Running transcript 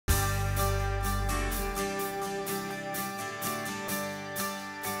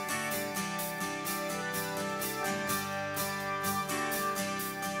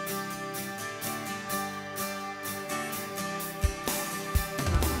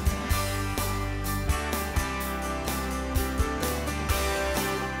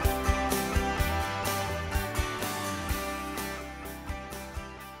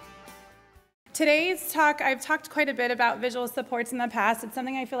today's talk, I've talked quite a bit about visual supports in the past. It's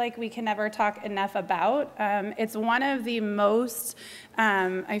something I feel like we can never talk enough about. It's one of the most,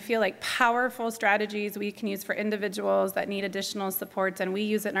 I feel like, powerful strategies we can use for individuals that need additional supports, and we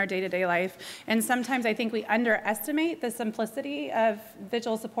use it in our day-to-day life. And sometimes I think we underestimate the simplicity of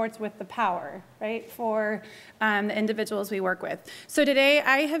visual supports with the power, right, for the individuals we work with. So today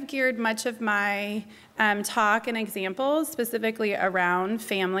I have geared much of my talk and examples specifically around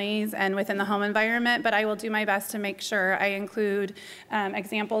families and within the home environment, but I will do my best to make sure I include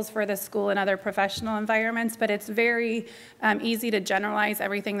examples for the school and other professional environments, but it's very easy to generalize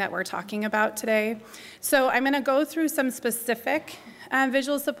everything that we're talking about today. So I'm going to go through some specific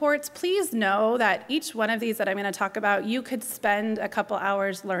visual supports. Please know that each one of these that I'm going to talk about, you could spend a couple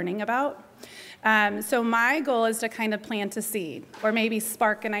hours learning about. So my goal is to kind of plant a seed or maybe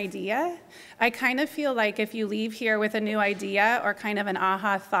spark an idea. I kind of feel like if you leave here with a new idea or kind of an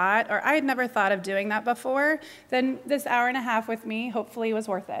aha thought, or I had never thought of doing that before, then this hour and a half with me hopefully was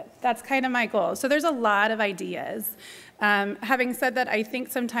worth it. That's kind of my goal. So there's a lot of ideas. Having said that, I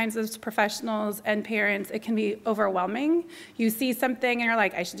think sometimes as professionals and parents, it can be overwhelming. You see something and you're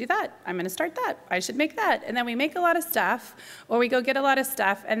like, I should do that. I'm going to start that. I should make that. And then we make a lot of stuff, or we go get a lot of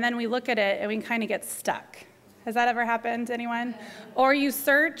stuff, and then we look at it and we kind of get stuck. Has that ever happened to anyone? Or you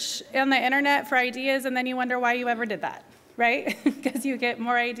search on the internet for ideas and then you wonder why you ever did that, right? Because you get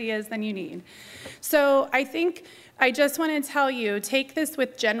more ideas than you need. So I think I just want to tell you, take this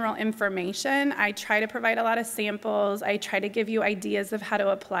with general information. I try to provide a lot of samples. I try to give you ideas of how to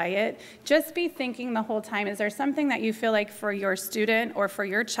apply it. Just be thinking the whole time, is there something that you feel like for your student or for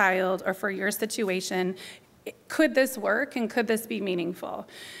your child or for your situation, could this work and could this be meaningful?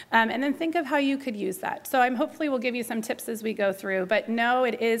 And then think of how you could use that. So hopefully we'll give you some tips as we go through, but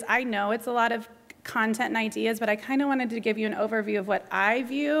I know it's a lot of content and ideas, but I kind of wanted to give you an overview of what I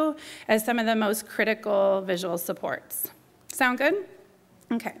view as some of the most critical visual supports. Sound good?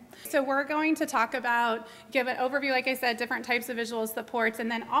 Okay. So we're going to talk about, give an overview, like I said, different types of visual supports, and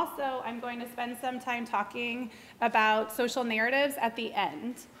then also I'm going to spend some time talking about social narratives at the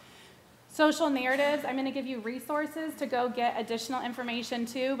end. Social narratives, I'm going to give you resources to go get additional information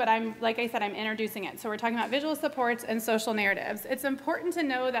too, but like I said, I'm introducing it. So we're talking about visual supports and social narratives. It's important to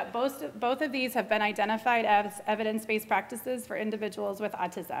know that both of these have been identified as evidence-based practices for individuals with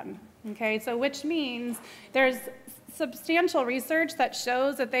autism. Okay, so which means there's substantial research that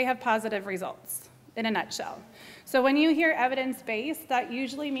shows that they have positive results in a nutshell. So when you hear evidence-based, that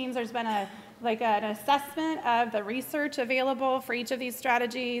usually means there's been an assessment of the research available for each of these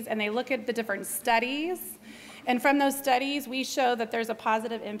strategies, and they look at the different studies. And from those studies, we show that there's a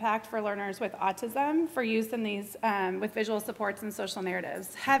positive impact for learners with autism for use in these with visual supports and social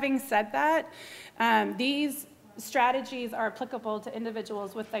narratives. Having said that, these strategies are applicable to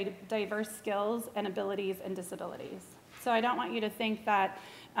individuals with diverse skills and abilities and disabilities. So I don't want you to think that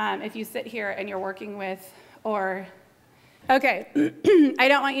if you sit here and you're working with Okay, I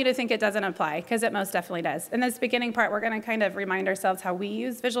don't want you to think it doesn't apply, because it most definitely does. In this beginning part, we're going to kind of remind ourselves how we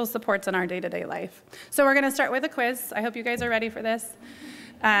use visual supports in our day-to-day life. So we're going to start with a quiz. I hope you guys are ready for this.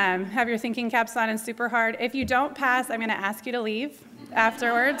 Have your thinking caps on and super hard. If you don't pass, I'm going to ask you to leave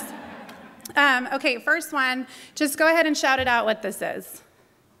afterwards. Okay, first one, just go ahead and shout it out what this is.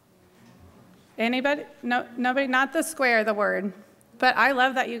 Anybody? No, nobody? Not the square, the word. But I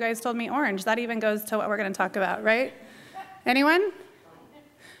love that you guys told me orange. That even goes to what we're going to talk about, right? Anyone?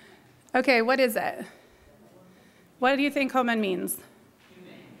 Okay, what is it? What do you think Holman means?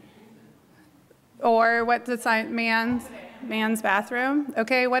 Or what does man's bathroom?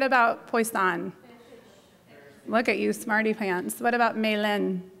 Okay, what about poisson? Look at you, smarty pants. What about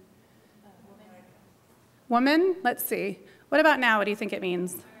Mélène? Woman? Let's see. What about now? What do you think it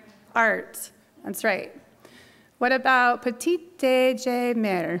means? Art. That's right. What about petite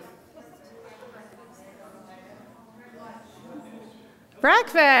déjeuner?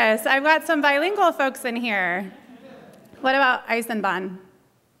 Breakfast. I've got some bilingual folks in here. What about Eisenbahn?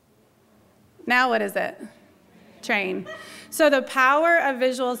 Now what is it? Train. So the power of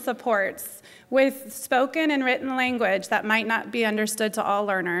visual supports with spoken and written language that might not be understood to all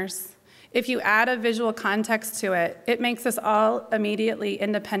learners, if you add a visual context to it, it makes us all immediately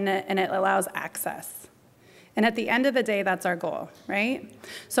independent and it allows access. And at the end of the day, that's our goal, right?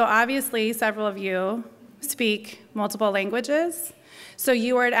 So obviously, several of you speak multiple languages. So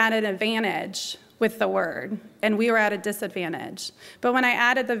you were at an advantage with the word, and we were at a disadvantage. But when I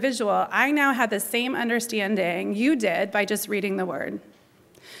added the visual, I now had the same understanding you did by just reading the word.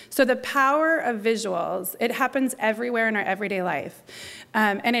 So the power of visuals, it happens everywhere in our everyday life.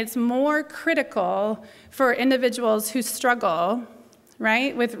 And it's more critical for individuals who struggle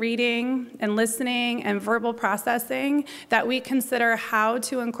right, with reading and listening and verbal processing, that we consider how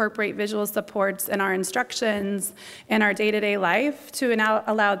to incorporate visual supports in our instructions in our day-to-day life to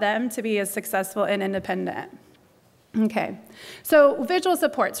allow them to be as successful and independent. Okay, so visual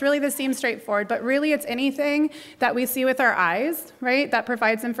supports, really this seems straightforward, but really it's anything that we see with our eyes, right, that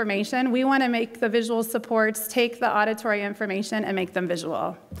provides information. We want to make the visual supports take the auditory information and make them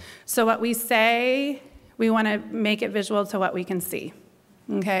visual. So what we say, we want to make it visual to what we can see,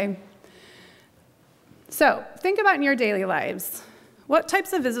 okay? So think about in your daily lives. What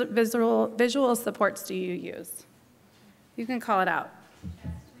types of visual supports do you use? You can call it out.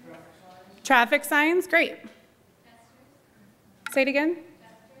 Traffic signs, great. Say it again.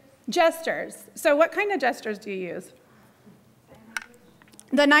 Gestures. So what kind of gestures do you use?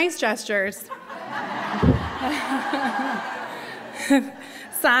 The nice gestures.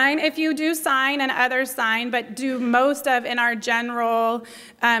 Sign, if you do sign and others sign, but do most of in our general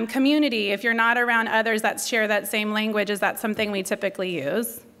community, if you're not around others that share that same language, is that something we typically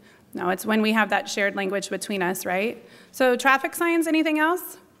use? No, it's when we have that shared language between us, right? So traffic signs, anything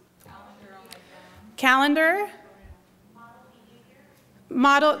else? Calendar on my phone. Calendar?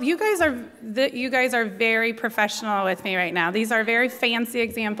 Model You guys are very professional with me right now. These are very fancy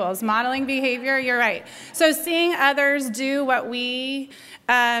examples. Modeling behavior, you're right. So seeing others do what we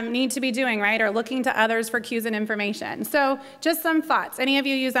need to be doing, right? Or looking to others for cues and information. So just some thoughts. Any of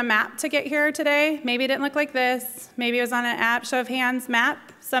you use a map to get here today? Maybe it didn't look like this. Maybe it was on an app, show of hands,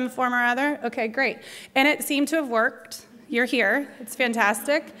 map, some form or other. Okay, great. And it seemed to have worked. You're here. It's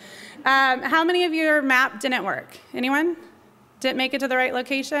fantastic. How many of your map didn't work? Anyone? Didn't make it to the right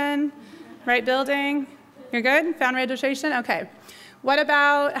location, right building? You're good? Found registration? Okay. What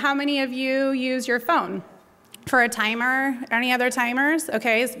about how many of you use your phone for a timer? Any other timers?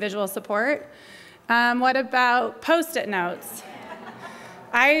 Okay, it's visual support. What about Post-it notes?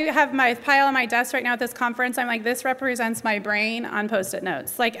 I have my pile on my desk right now at this conference. I'm like, this represents my brain on Post-it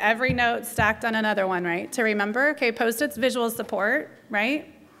notes. Like every note stacked on another one, right? To remember. Okay, Post-its, visual support,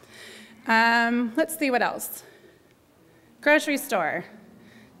 right? Let's see what else. Grocery store.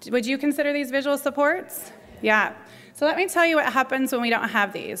 Would you consider these visual supports? Yeah. So let me tell you what happens when we don't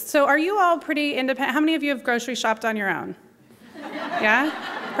have these. So are you all pretty independent? How many of you have grocery shopped on your own? Yeah?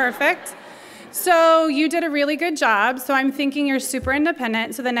 Perfect. So you did a really good job. So I'm thinking you're super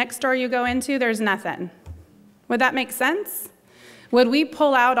independent. So the next store you go into, there's nothing. Would that make sense? Would we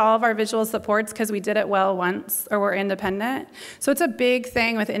pull out all of our visual supports because we did it well once or we're independent? So it's a big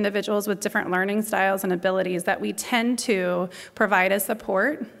thing with individuals with different learning styles and abilities that we tend to provide a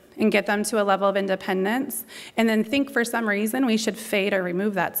support and get them to a level of independence and then think for some reason we should fade or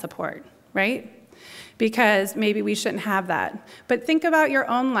remove that support, right? Because maybe we shouldn't have that. But think about your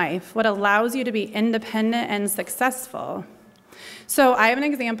own life, what allows you to be independent and successful. So I have an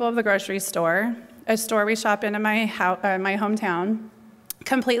example of the grocery store. A store we shop in my hometown,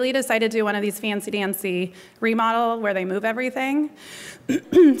 completely decided to do one of these fancy-dancy remodel where they move everything.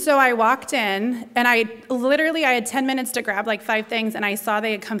 So I walked in, and I had 10 minutes to grab like 5 things, and I saw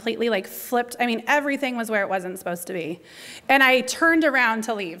they had completely like flipped. I mean, everything was where it wasn't supposed to be. And I turned around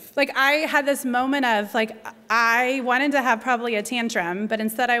to leave. Like I had this moment of like, I wanted to have probably a tantrum, but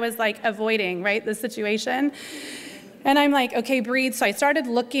instead I was like avoiding, right, the situation. And I'm like, okay, breathe. So I started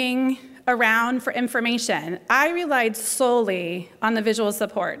looking around for information. I relied solely on the visual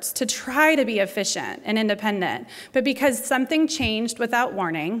supports to try to be efficient and independent. But because something changed without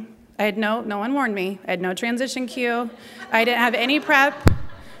warning, no one warned me. I had no transition cue. I didn't have any prep.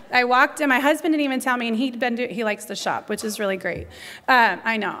 I walked in, my husband didn't even tell me, and he likes to shop, which is really great.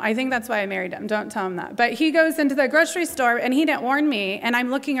 I know, I think that's why I married him, don't tell him that. But he goes into the grocery store, and he didn't warn me, and I'm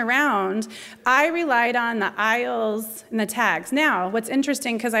looking around. I relied on the aisles and the tags. Now, what's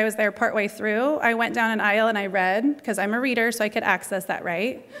interesting, because I was there partway through, I went down an aisle and I read, because I'm a reader, so I could access that,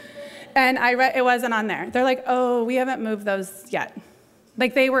 right? And I read, it wasn't on there. They're like, oh, we haven't moved those yet.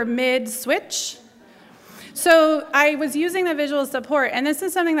 Like they were mid-switch. So I was using the visual support, and this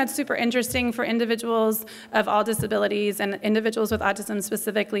is something that's super interesting for individuals of all disabilities and individuals with autism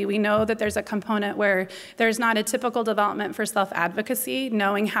specifically. We know that there's a component where there's not a typical development for self-advocacy,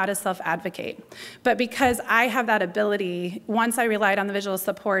 knowing how to self-advocate. But because I have that ability, once I relied on the visual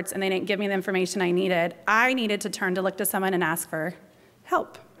supports and they didn't give me the information I needed to turn to look to someone and ask for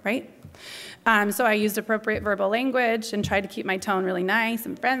help, right? So I used appropriate verbal language and tried to keep my tone really nice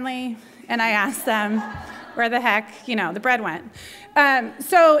and friendly, and I asked them where the heck, the bread went.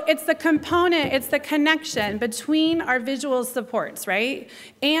 So it's the component, it's the connection between our visual supports, right,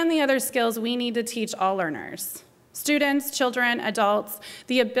 and the other skills we need to teach all learners. Students, children, adults,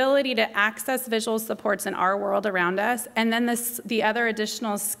 the ability to access visual supports in our world around us, and then the other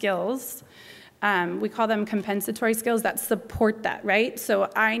additional skills, we call them compensatory skills that support that, right? So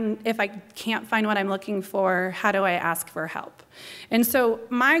if I can't find what I'm looking for, how do I ask for help? And so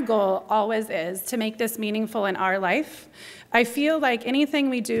my goal always is to make this meaningful in our life. I feel like anything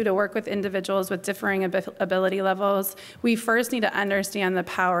we do to work with individuals with differing ability levels, we first need to understand the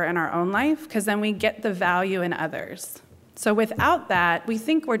power in our own life, because then we get the value in others. So without that, we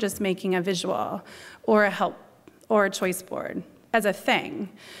think we're just making a visual or a help or a choice board as a thing.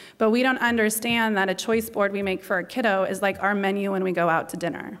 But we don't understand that a choice board we make for a kiddo is like our menu when we go out to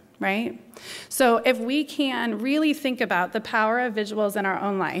dinner, right? So if we can really think about the power of visuals in our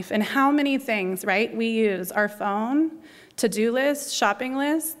own life and how many things, right, we use our phone, to-do lists, shopping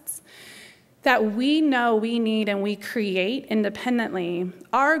lists, that we know we need and we create independently,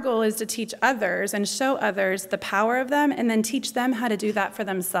 our goal is to teach others and show others the power of them and then teach them how to do that for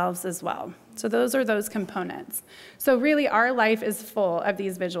themselves as well. So those are those components. So really our life is full of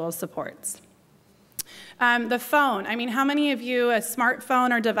these visual supports. The phone, I mean, how many of you, a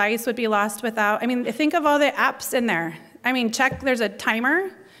smartphone or device would be lost without, I mean, think of all the apps in there. I mean, check, there's a timer,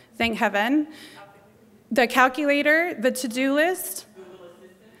 thank heaven. The calculator, the to-do list.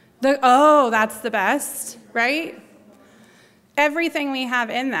 Oh, that's the best, right? Everything we have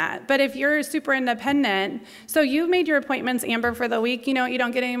in that. But if you're super independent, so you've made your appointments, Amber, for the week, you know what you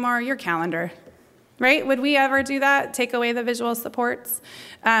don't get anymore? Your calendar, right? Would we ever do that? Take away the visual supports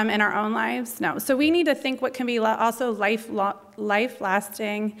in our own lives? No. So we need to think what can be also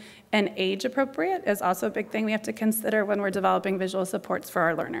life-lasting and age-appropriate is also a big thing we have to consider when we're developing visual supports for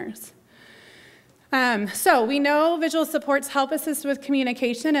our learners. So we know visual supports help assist with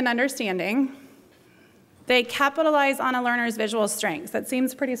communication and understanding. They capitalize on a learner's visual strengths. That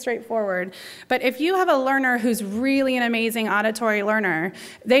seems pretty straightforward. But if you have a learner who's really an amazing auditory learner,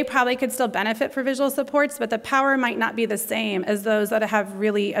 they probably could still benefit from visual supports, but the power might not be the same as those that have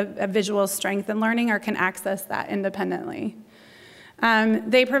really a visual strength in learning or can access that independently.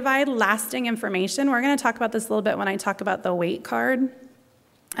 They provide lasting information. We're going to talk about this a little bit when I talk about the weight card.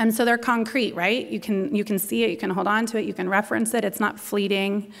 So they're concrete, right? You can see it, you can hold on to it, you can reference it, it's not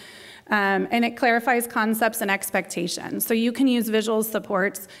fleeting. And it clarifies concepts and expectations. So you can use visual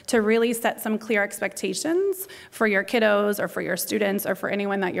supports to really set some clear expectations for your kiddos or for your students or for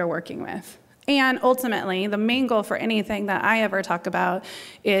anyone that you're working with. And ultimately, the main goal for anything that I ever talk about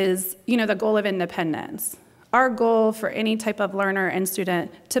is, the goal of independence. Our goal for any type of learner and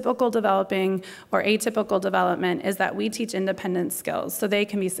student, typical developing or atypical development, is that we teach independent skills so they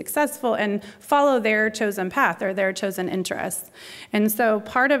can be successful and follow their chosen path or their chosen interests. And so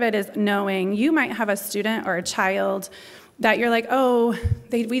part of it is knowing you might have a student or a child that you're like, oh,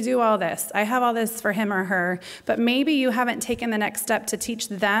 we do all this. I have all this for him or her, but maybe you haven't taken the next step to teach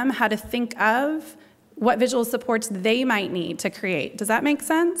them how to think of what visual supports they might need to create. Does that make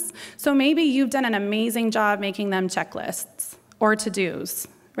sense? So maybe you've done an amazing job making them checklists or to-dos,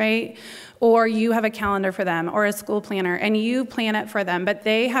 right? Or you have a calendar for them or a school planner and you plan it for them, but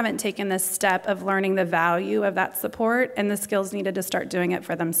they haven't taken the step of learning the value of that support and the skills needed to start doing it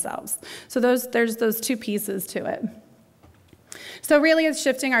for themselves. So there's those two pieces to it. So really it's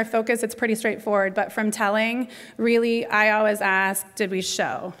shifting our focus. It's pretty straightforward, but from telling, really I always ask, did we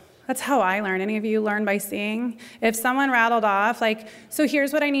show? That's how I learn. Any of you learn by seeing? If someone rattled off, like, so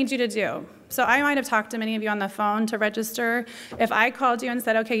here's what I need you to do. So I might have talked to many of you on the phone to register. If I called you and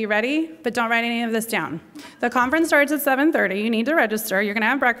said, okay, you ready? But don't write any of this down. The conference starts at 7:30. You need to register. You're going to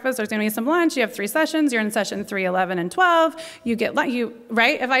have breakfast. There's going to be some lunch. You have 3 sessions. You're in session 3, 11, and 12. You get,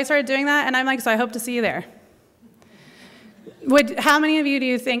 right? If I started doing that and I'm like, so I hope to see you there. How many of you do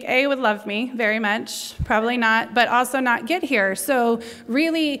you think, A, would love me very much? Probably not, but also not get here. So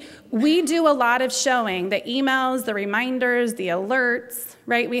really, we do a lot of showing, the emails, the reminders, the alerts,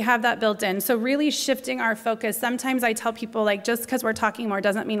 right? We have that built in. So really shifting our focus. Sometimes I tell people, like, just because we're talking more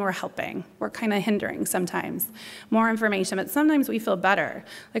doesn't mean we're helping. We're kind of hindering sometimes. More information, but sometimes we feel better.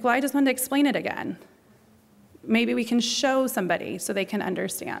 Like, well, I just wanted to explain it again. Maybe we can show somebody so they can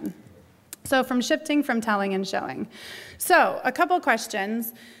understand. So from shifting, from telling and showing. So a couple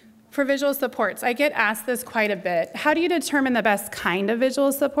questions for visual supports. I get asked this quite a bit. How do you determine the best kind of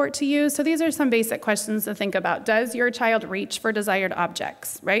visual support to use? So these are some basic questions to think about. Does your child reach for desired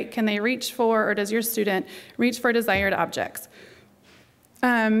objects, right? Can they reach for, or does your student reach for desired objects?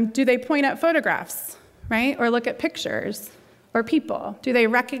 Do they point at photographs, right? Or look at pictures or people? Do they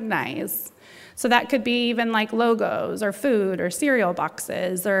recognize? So that could be even like logos or food or cereal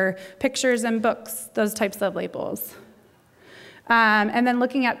boxes or pictures and books, those types of labels. And then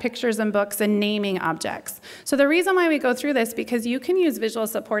looking at pictures and books and naming objects. So the reason why we go through this, because you can use visual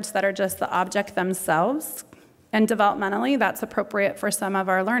supports that are just the object themselves, and developmentally, that's appropriate for some of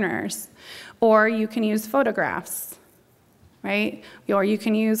our learners. Or you can use photographs, right? Or you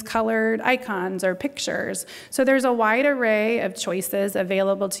can use colored icons or pictures. So there's a wide array of choices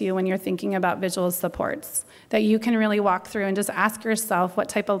available to you when you're thinking about visual supports that you can really walk through and just ask yourself what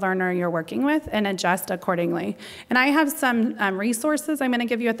type of learner you're working with and adjust accordingly. And I have some resources I'm going to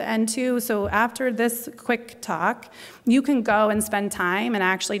give you at the end too. So after this quick talk, you can go and spend time and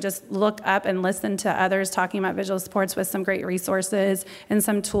actually just look up and listen to others talking about visual supports with some great resources and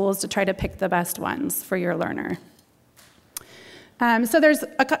some tools to try to pick the best ones for your learner. So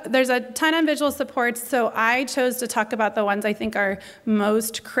there's a ton of visual supports, so I chose to talk about the ones I think are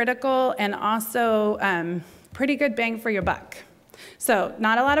most critical and also pretty good bang for your buck. So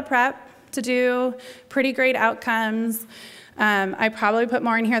not a lot of prep to do, pretty great outcomes. I probably put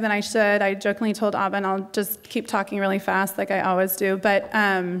more in here than I should. I jokingly told Aubin I'll just keep talking really fast like I always do. But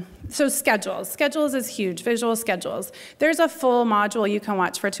so schedules. Schedules is huge, visual schedules. There's a full module you can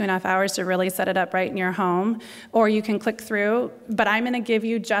watch for 2.5 hours to really set it up right in your home, or you can click through, but I'm gonna give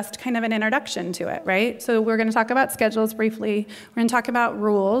you just kind of an introduction to it, right? So we're gonna talk about schedules briefly. We're gonna talk about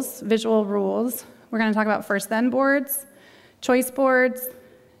rules, visual rules. We're gonna talk about first-then boards, choice boards,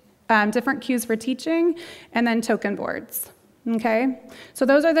 different cues for teaching, and then token boards. Okay, so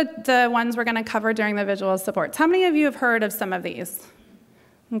those are the ones we're going to cover during the visual supports. How many of you have heard of some of these?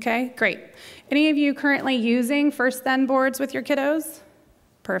 Okay, great. Any of you currently using first-then boards with your kiddos?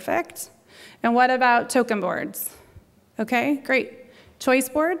 Perfect. And what about token boards? Okay, great. Choice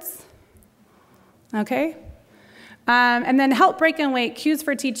boards? Okay. And then help, break, and wait, cues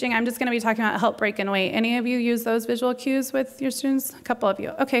for teaching. I'm just going to be talking about help, break, and wait. Any of you use those visual cues with your students? A couple of you.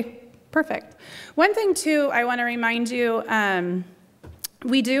 Okay. Perfect. One thing, too, I want to remind you,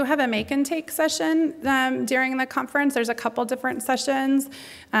 we do have a make and take session during the conference. There's a couple different sessions.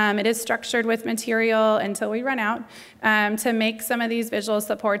 It is structured with material until we run out to make some of these visual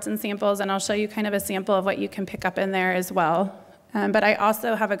supports and samples, and I'll show you kind of a sample of what you can pick up in there as well. But I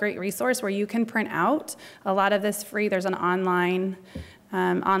also have a great resource where you can print out a lot of this free. There's an online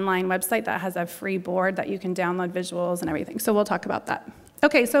website that has a free board that you can download visuals and everything. So we'll talk about that.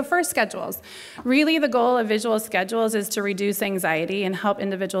 Okay, so first, schedules. Really, the goal of visual schedules is to reduce anxiety and help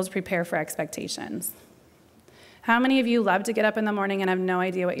individuals prepare for expectations. How many of you love to get up in the morning and have no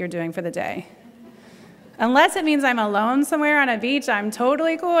idea what you're doing for the day? Unless it means I'm alone somewhere on a beach, I'm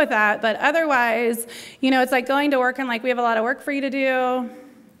totally cool with that. But otherwise, you know, it's like going to work and like, we have a lot of work for you to do.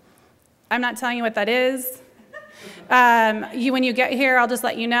 I'm not telling you what that is. When you get here, I'll just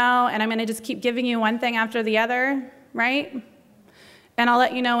let you know, and I'm going to just keep giving you one thing after the other, right? And I'll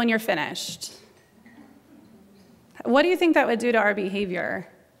let you know when you're finished. What do you think that would do to our behavior?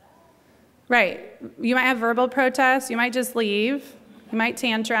 Right. You might have verbal protests. You might just leave. You might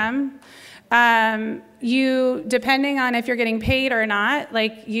tantrum. Depending on if you're getting paid or not,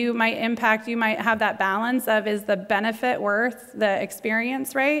 like you might have that balance of, is the benefit worth the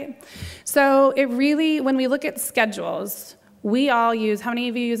experience, right? So it really, when we look at schedules, we all use, how many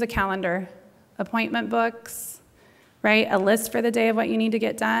of you use a calendar? Appointment books? Right, a list for the day of what you need to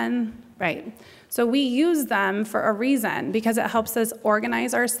get done, right? So we use them for a reason, because it helps us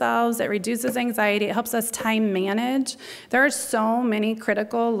organize ourselves, it reduces anxiety, it helps us time manage. There are so many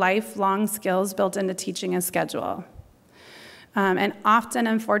critical lifelong skills built into teaching a schedule. And often,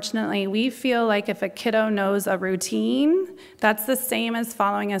 unfortunately, we feel like if a kiddo knows a routine, that's the same as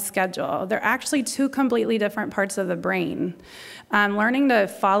following a schedule. They're actually two completely different parts of the brain. Learning to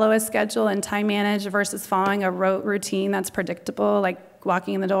follow a schedule and time manage versus following a rote routine that's predictable, like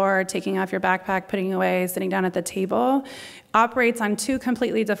walking in the door, taking off your backpack, putting it away, sitting down at the table, operates on two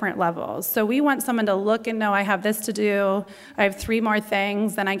completely different levels. So we want someone to look and know, I have this to do, I have 3 more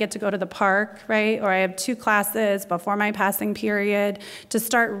things, then I get to go to the park, right? Or I have 2 classes before my passing period, to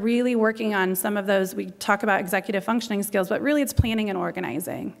start really working on some of those. We talk about executive functioning skills, but really it's planning and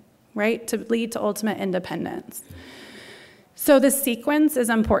organizing, right? To lead to ultimate independence. So the sequence is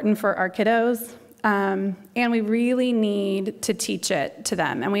important for our kiddos. And we really need to teach it to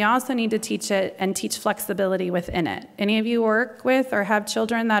them. And we also need to teach it and teach flexibility within it. Any of you work with or have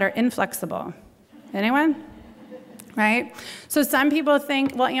children that are inflexible? Anyone? Right? So some people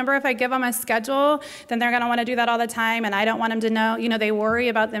think, well, Amber, if I give them a schedule, then they're going to want to do that all the time, and I don't want them to know. You know, they worry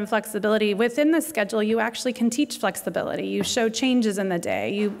about the inflexibility. Within the schedule, you actually can teach flexibility. You show changes in the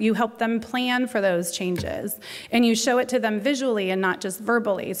day. You help them plan for those changes. And you show it to them visually and not just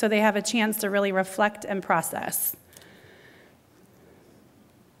verbally, so they have a chance to really reflect and process.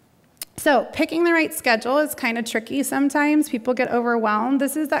 So picking the right schedule is kind of tricky sometimes. People get overwhelmed.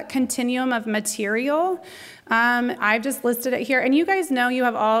 This is that continuum of material. I've just listed it here. And you guys know you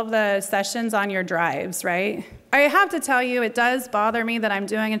have all of the sessions on your drives, right? I have to tell you, it does bother me that I'm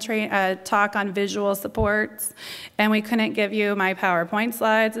doing a talk on visual supports, and we couldn't give you my PowerPoint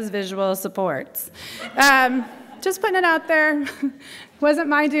slides as visual supports. Just putting it out there. Wasn't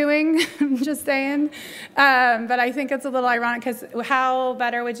my doing, just saying. But I think it's a little ironic because how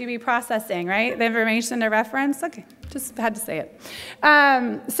better would you be processing, right? The information to reference? Okay, just had to say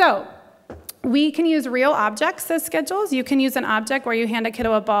it. So we can use real objects as schedules. You can use an object where you hand a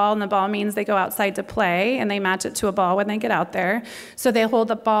kiddo a ball, and the ball means they go outside to play, and they match it to a ball when they get out there. So they hold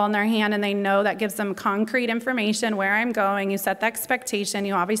the ball in their hand, and they know that gives them concrete information, where I'm going. You set the expectation.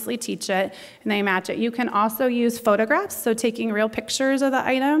 You obviously teach it, and they match it. You can also use photographs, so taking real pictures of the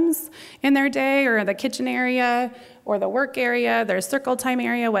items in their day or the kitchen area or the work area, their circle time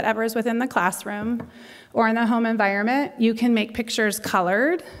area, whatever is within the classroom or in the home environment. You can make pictures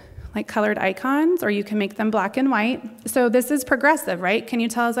colored, like colored icons, or you can make them black and white. So this is progressive, right? Can you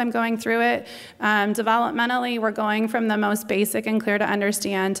tell as I'm going through it? Developmentally, we're going from the most basic and clear to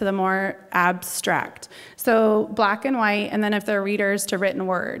understand to the more abstract. So black and white, and then if they're readers, to written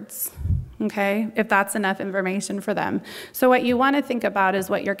words, okay? If that's enough information for them. So what you want to think about is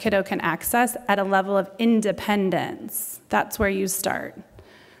what your kiddo can access at a level of independence. That's where you start.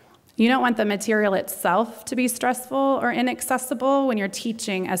 You don't want the material itself to be stressful or inaccessible when you're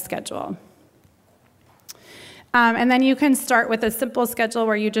teaching a schedule. And then you can start with a simple schedule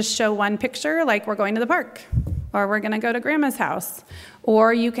where you just show one picture, like we're going to the park, or we're going to go to grandma's house.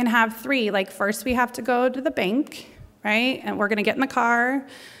 Or you can have three, like first we have to go to the bank, right? And we're going to get in the car,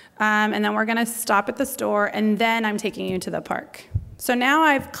 and then we're going to stop at the store, and then I'm taking you to the park. So now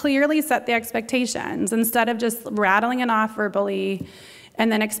I've clearly set the expectations instead of just rattling it off verbally and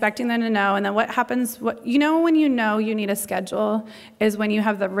then expecting them to know. And then what happens, you know when you know you need a schedule is when you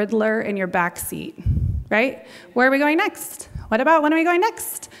have the Riddler in your back seat, right? Where are we going next? What about when are we going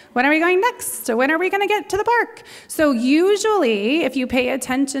next? When are we going next? So when are we going to get to the park? So usually, if you pay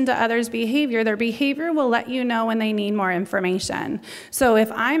attention to others' behavior, their behavior will let you know when they need more information. So if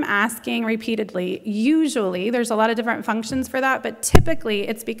I'm asking repeatedly, usually, there's a lot of different functions for that, but typically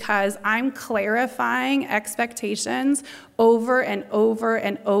it's because I'm clarifying expectations over and over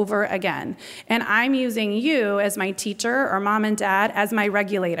and over again. And I'm using you as my teacher or mom and dad as my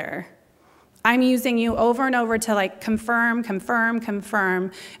regulator. I'm using you over and over to like confirm, confirm, confirm.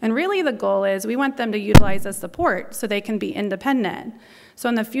 And really the goal is we want them to utilize the support so they can be independent. So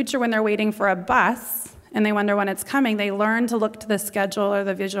in the future when they're waiting for a bus and they wonder when it's coming, they learn to look to the schedule or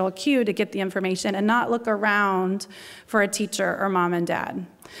the visual cue to get the information and not look around for a teacher or mom and dad.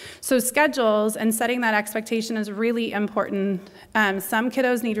 So schedules and setting that expectation is really important. Some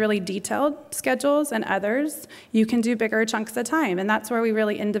kiddos need really detailed schedules, and others you can do bigger chunks of time, and that's where we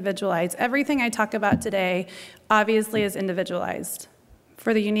really individualize. Everything I talk about today obviously is individualized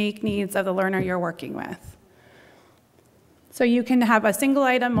for the unique needs of the learner you're working with. So you can have a single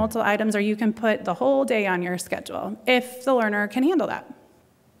item, multiple items, or you can put the whole day on your schedule if the learner can handle that.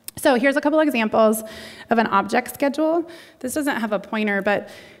 So here's a couple examples of an object schedule. This doesn't have a pointer, but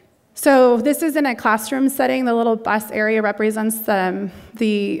so this is in a classroom setting. The little bus area represents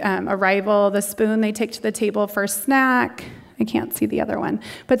the arrival, the spoon they take to the table for snack. I can't see the other one.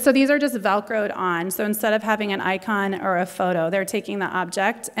 But so these are just Velcroed on. So instead of having an icon or a photo, they're taking the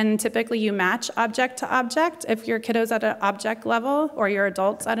object. And typically you match object to object if your kiddo's at an object level or your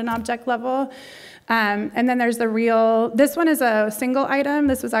adult's at an object level. And then there's the real, this one is a single item.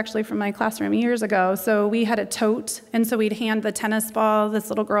 This was actually from my classroom years ago. So we had a tote, and so we'd hand the tennis ball. This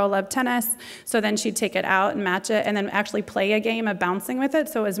little girl loved tennis, so then she'd take it out and match it and then actually play a game of bouncing with it,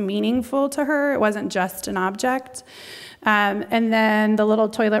 so it was meaningful to her. It wasn't just an object. And then the little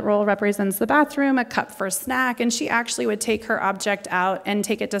toilet roll represents the bathroom, a cup for snack, and she actually would take her object out and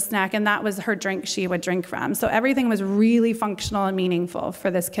take it to snack, and that was her drink she would drink from. So everything was really functional and meaningful for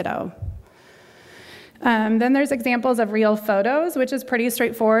this kiddo. Then there's examples of real photos, which is pretty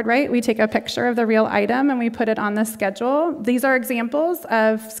straightforward, right? We take a picture of the real item and we put it on the schedule. These are examples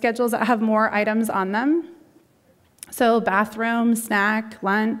of schedules that have more items on them. So bathroom, snack,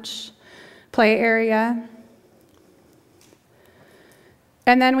 lunch, play area.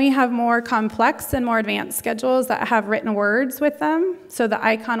 And then we have more complex and more advanced schedules that have written words with them. So the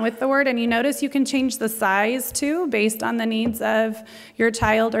icon with the word, and you notice you can change the size too based on the needs of your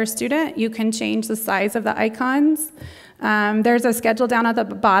child or student. You can change the size of the icons. There's a schedule down at the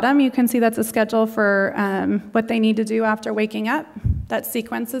bottom. You can see that's a schedule for what they need to do after waking up. that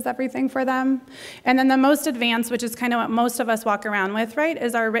sequences everything for them. And then the most advanced, which is kind of what most of us walk around with, right,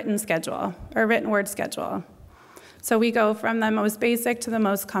 is our written schedule, our written word schedule. So we go from the most basic to the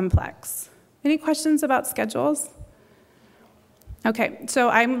most complex. Any questions about schedules? Okay, so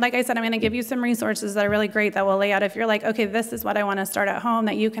like I said, I'm going to give you some resources that are really great that will lay out if you're like, okay, this is what I want to start at home,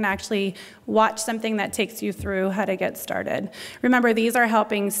 that you can actually watch something that takes you through how to get started. Remember, these are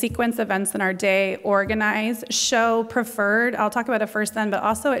helping sequence events in our day, organize, show preferred. I'll talk about it first then, but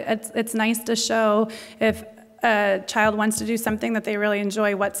also it's nice to show if a child wants to do something that they really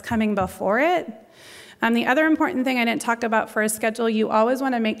enjoy, what's coming before it. The other important thing I didn't talk about for a schedule, you always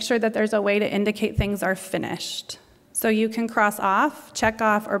want to make sure that there's a way to indicate things are finished. So you can cross off, check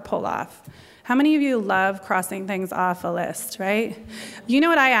off, or pull off. How many of you love crossing things off a list, right? You know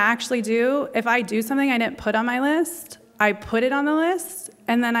what I actually do? If I do something I didn't put on my list, I put it on the list,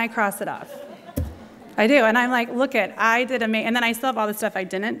 and then I cross it off. I do, and I'm like, look it, I did amazing. And then I still have all the stuff I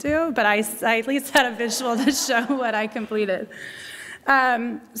didn't do, but I at least had a visual to show what I completed.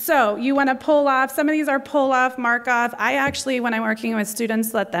 So you want to pull off. Some of these are pull off, mark off. I actually, when I'm working with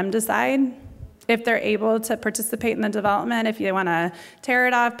students, let them decide if they're able to participate in the development. If you want to tear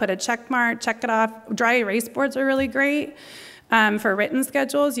it off, put a check mark, check it off. Dry erase boards are really great for written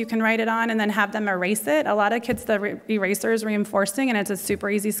schedules. You can write it on and then have them erase it. A lot of kids, the eraser is reinforcing, and it's a super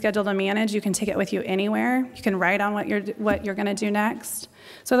easy schedule to manage. You can take it with you anywhere. You can write on what you're going to do next.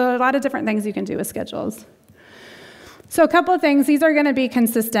 So there are a lot of different things you can do with schedules. So a couple of things. These are going to be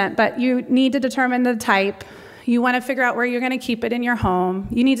consistent, but you need to determine the type. You want to figure out where you're going to keep it in your home.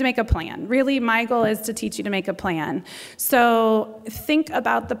 You need to make a plan. Really, my goal is to teach you to make a plan. So think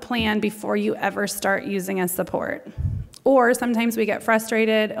about the plan before you ever start using a support. Or sometimes we get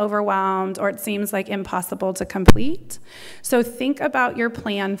frustrated, overwhelmed, or it seems like impossible to complete. So think about your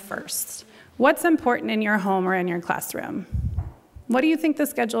plan first. What's important in your home or in your classroom? What do you think the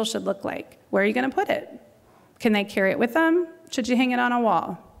schedule should look like? Where are you going to put it? Can they carry it with them? Should you hang it on a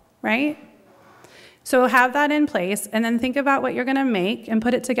wall, right? So have that in place, and then think about what you're going to make and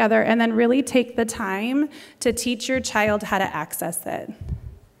put it together, and then really take the time to teach your child how to access it.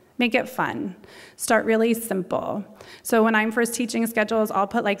 Make it fun. Start really simple. So when I'm first teaching schedules, I'll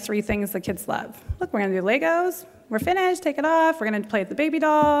put like 3 things the kids love. Look, we're going to do Legos. We're finished. Take it off. We're going to play with the baby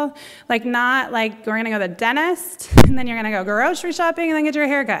doll. Like not like we're going to go to the dentist, and then you're going to go grocery shopping, and then get your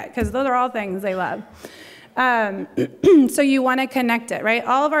hair cut, because those are all things they love. So you want to connect it, right?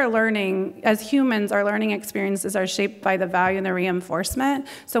 All of our learning, as humans, our learning experiences are shaped by the value and the reinforcement.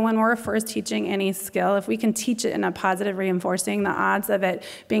 So when we're first teaching any skill, if we can teach it in a positive reinforcing, the odds of it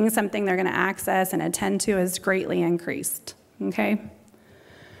being something they're going to access and attend to is greatly increased, okay?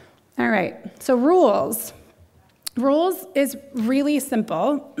 All right, so rules. Rules is really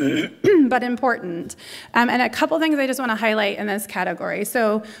simple, but important. And a couple things I just want to highlight in this category.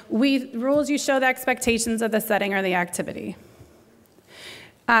 So rules, you show the expectations of the setting or the activity.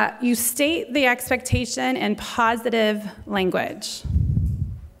 You state the expectation in positive language.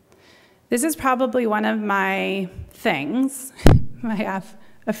 This is probably one of my things. I have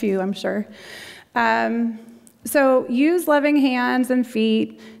a few, I'm sure. So use loving hands and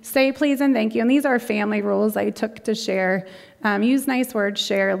feet, say please and thank you. And these are family rules I took to share. Use nice words,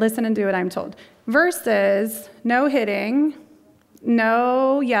 share, listen and do what I'm told. Versus no hitting,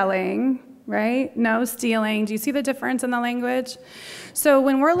 no yelling, right? No stealing. Do you see the difference in the language? So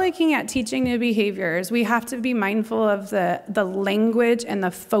when we're looking at teaching new behaviors, we have to be mindful of the language and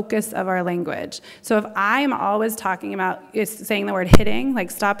the focus of our language. So if I'm always talking about saying the word hitting,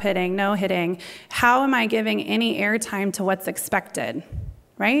 like stop hitting, no hitting, how am I giving any airtime to what's expected,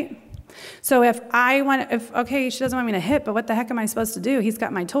 right? So okay, she doesn't want me to hit, but what the heck am I supposed to do? He's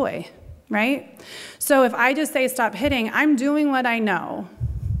got my toy, right? So if I just say stop hitting, I'm doing what I know.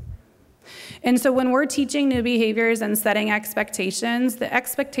 And so when we're teaching new behaviors and setting expectations, the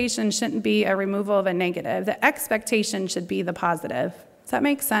expectation shouldn't be a removal of a negative. The expectation should be the positive. Does that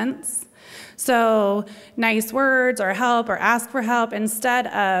make sense? So nice words or help or ask for help instead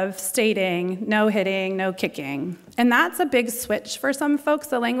of stating no hitting, no kicking. And that's a big switch for some folks,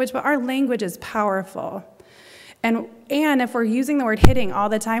 the language, but our language is powerful. And if we're using the word hitting all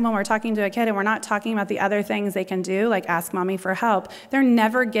the time when we're talking to a kid and we're not talking about the other things they can do, like ask mommy for help, they're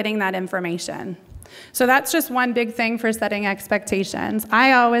never getting that information. So that's just one big thing for setting expectations.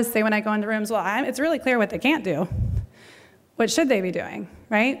 I always say when I go into rooms, well, it's really clear what they can't do. What should they be doing,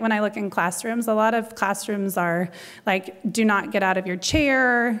 right? When I look in classrooms, a lot of classrooms are like, do not get out of your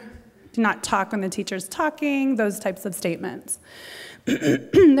chair, do not talk when the teacher's talking, those types of statements.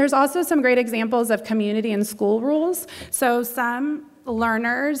 There's also some great examples of community and school rules. So some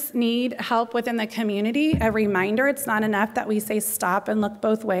learners need help within the community, a reminder. It's not enough that we say stop and look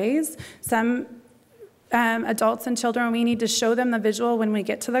both ways. Some adults and children, we need to show them the visual when we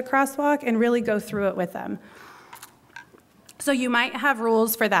get to the crosswalk and really go through it with them. So you might have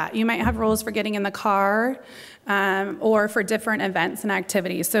rules for that. You might have rules for getting in the car or for different events and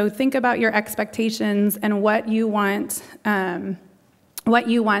activities. So think about your expectations and what you want to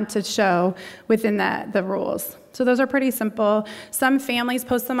show within the rules. So those are pretty simple. Some families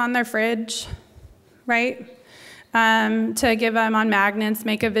post them on their fridge, right? To give them on magnets,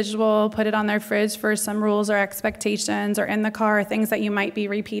 make a visual, put it on their fridge for some rules or expectations, or in the car, things that you might be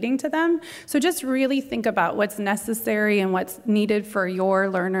repeating to them. So just really think about what's necessary and what's needed for your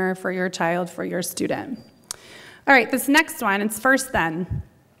learner, for your child, for your student. All right, this next one, it's first then.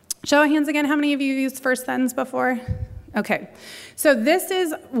 Show of hands again, how many of you used first thens before? Okay, so this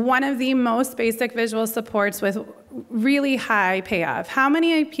is one of the most basic visual supports with really high payoff. How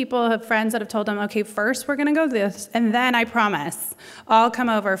many people have friends that have told them, okay, first we're gonna go this, and then I promise I'll come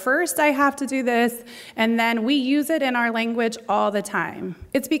over. First I have to do this, and then we use it in our language all the time.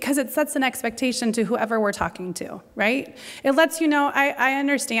 It's because it sets an expectation to whoever we're talking to, right? It lets you know, I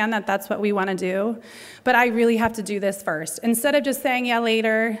understand that that's what we wanna do, but I really have to do this first. Instead of just saying, yeah,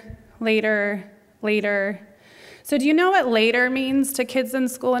 later, later, later. So do you know what later means to kids in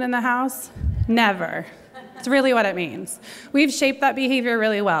school and in the house? Never. It's really what it means. We've shaped that behavior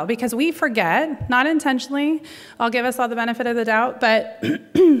really well because we forget, not intentionally. I'll give us all the benefit of the doubt, but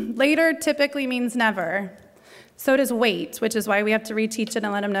later typically means never. So does wait, which is why we have to reteach it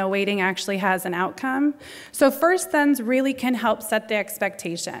and let them know waiting actually has an outcome. So first thens really can help set the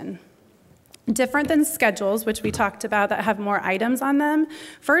expectation. Different than schedules, which we talked about that have more items on them,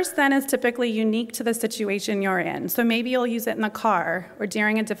 first then is typically unique to the situation you're in. So maybe you'll use it in the car or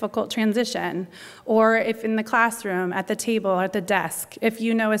during a difficult transition, or if in the classroom, at the table, or at the desk. If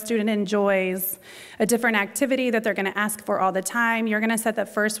you know a student enjoys a different activity that they're gonna ask for all the time, you're gonna set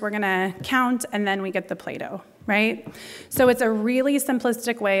that first we're gonna count and then we get the Play-Doh, right? So it's a really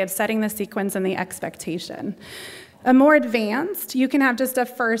simplistic way of setting the sequence and the expectation. A more advanced, you can have just a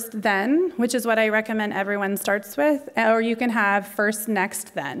first then, which is what I recommend everyone starts with, or you can have first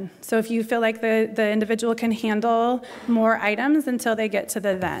next then. So if you feel like the individual can handle more items until they get to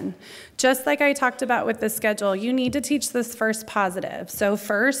the then. Just like I talked about with the schedule, you need to teach this first positive. So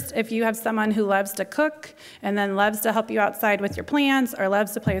first, if you have someone who loves to cook and then loves to help you outside with your plants or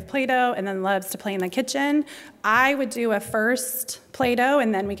loves to play with Play-Doh and then loves to play in the kitchen, I would do a first Play-Doh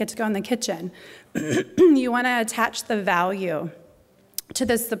and then we get to go in the kitchen. You want to attach the value to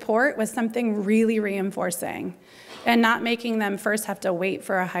the support with something really reinforcing and not making them first have to wait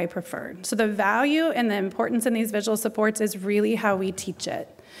for a high preferred. So the value and the importance in these visual supports is really how we teach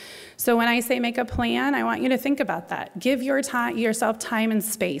it. So when I say make a plan, I want you to think about that. Give yourself time and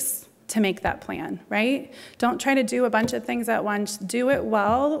space to make that plan, right? Don't try to do a bunch of things at once. Do it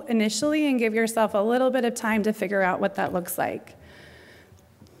well initially and give yourself a little bit of time to figure out what that looks like.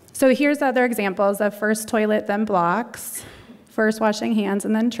 So here's other examples of first toilet, then blocks, first washing hands,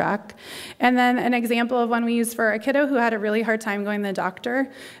 and then truck. And then an example of one we used for a kiddo who had a really hard time going to the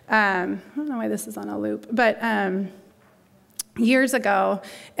doctor. I don't know why this is on a loop, but years ago,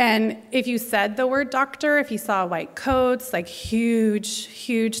 and if you said the word doctor, if you saw white coats, like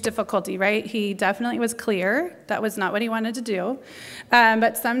huge difficulty, right? He definitely was clear. That was not what he wanted to do.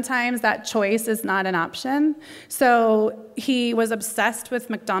 But sometimes that choice is not an option. So he was obsessed with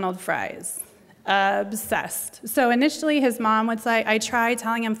McDonald's fries. Obsessed. So initially his mom would say, I tried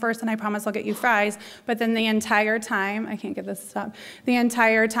telling him first and I promise I'll get you fries, but then the entire time, I can't get this to stop, the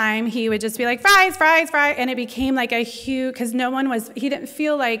entire time he would just be like, fries, fries, fries, and it became like a huge, because he didn't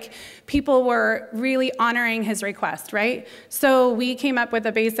feel like people were really honoring his request, right? So we came up with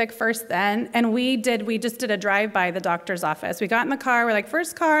a basic first then, and we just did a drive-by the doctor's office. We got in the car, we're like,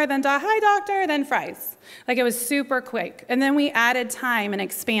 first car, then hi doctor, then fries. Like it was super quick. And then we added time and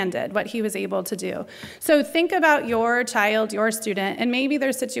expanded what he was able to do. So think about your child, your student, and maybe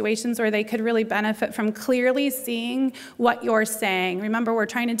there's situations where they could really benefit from clearly seeing what you're saying. Remember, we're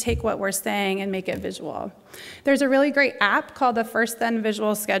trying to take what we're saying and make it visual. There's a really great app called the First Then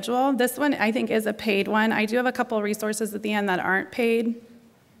Visual Schedule. This one I think is a paid one. I do have a couple resources at the end that aren't paid.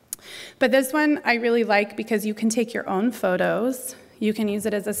 But this one I really like because you can take your own photos. You can use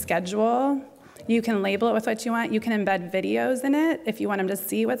it as a schedule. You can label it with what you want. You can embed videos in it if you want them to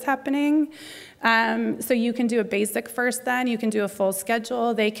see what's happening. So you can do a basic first then. You can do a full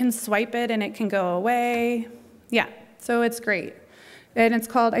schedule. They can swipe it and it can go away. Yeah, so it's great. And it's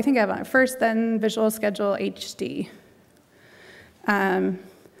called, I think I have a First Then Visual Schedule HD.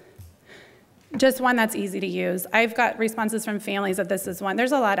 Just one that's easy to use. I've got responses from families that this is one.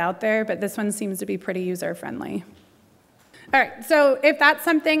 There's a lot out there, but this one seems to be pretty user-friendly. All right, so if that's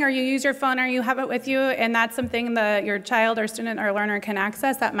something, or you use your phone or you have it with you, and that's something that your child or student or learner can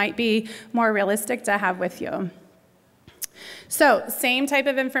access, that might be more realistic to have with you. So same type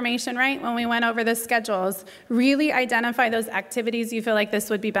of information, right? When we went over the schedules, really identify those activities you feel like this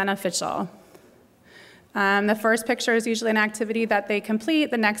would be beneficial. The first picture is usually an activity that they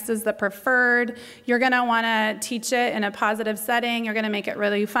complete. The next is the preferred. You're going to want to teach it in a positive setting. You're going to make it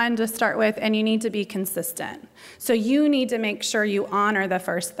really fun to start with, and you need to be consistent. So you need to make sure you honor the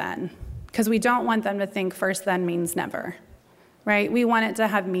first then, because we don't want them to think first then means never, right? We want it to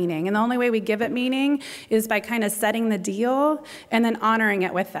have meaning, and the only way we give it meaning is by kind of setting the deal and then honoring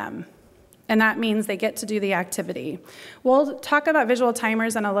it with them. And that means they get to do the activity. We'll talk about visual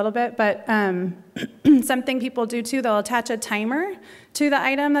timers in a little bit, but something people do too, they'll attach a timer to the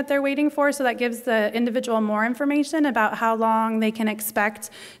item that they're waiting for, so that gives the individual more information about how long they can expect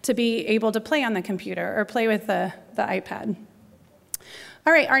to be able to play on the computer or play with the iPad.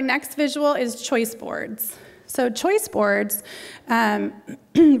 All right, our next visual is choice boards. So choice boards,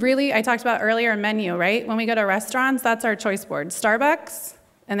 really, I talked about earlier, menu, right? When we go to restaurants, that's our choice board. Starbucks,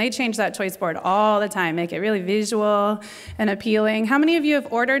 and they change that choice board all the time, make it really visual and appealing. How many of you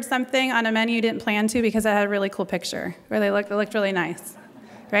have ordered something on a menu you didn't plan to because it had a really cool picture, or it looked really nice,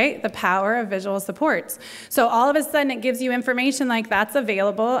 right? The power of visual supports. So all of a sudden it gives you information like that's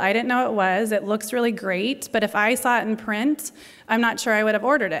available. I didn't know it was. It looks really great, but if I saw it in print, I'm not sure I would have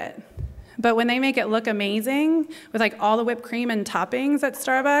ordered it. But when they make it look amazing with like all the whipped cream and toppings at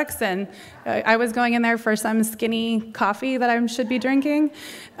Starbucks, and I was going in there for some skinny coffee that I should be drinking.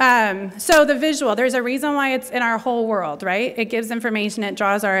 So the visual, there's a reason why it's in our whole world, right? It gives information, it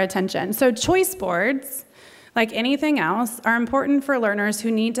draws our attention. So choice boards, like anything else, are important for learners who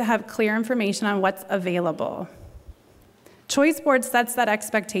need to have clear information on what's available. Choice board sets that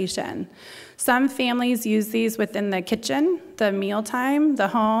expectation. Some families use these within the kitchen, the mealtime, the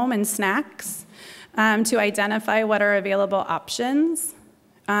home, and snacks to identify what are available options.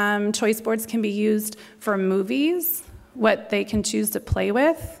 Choice boards can be used for movies, what they can choose to play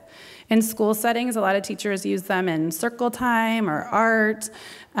with. In school settings, a lot of teachers use them in circle time or art.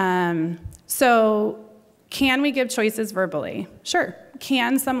 So can we give choices verbally? Sure.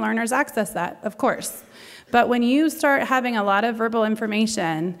 Can some learners access that? Of course. But when you start having a lot of verbal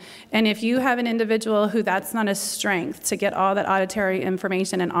information, and if you have an individual who that's not a strength to get all that auditory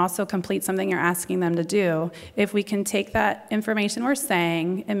information and also complete something you're asking them to do, if we can take that information we're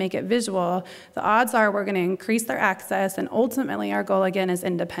saying and make it visual, the odds are we're going to increase their access, and ultimately our goal again is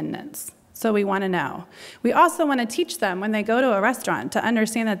independence. So we want to know. We also want to teach them when they go to a restaurant to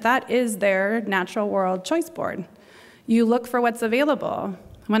understand that that is their natural world choice board. You look for what's available.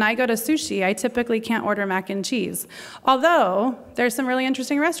 When I go to sushi, I typically can't order mac and cheese. Although, there's some really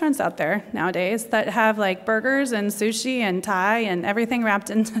interesting restaurants out there nowadays that have like burgers and sushi and Thai and everything wrapped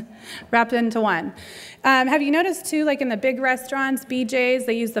into one. Have you noticed too, like in the big restaurants, BJ's,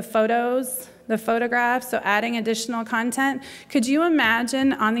 they use the photographs, so adding additional content. Could you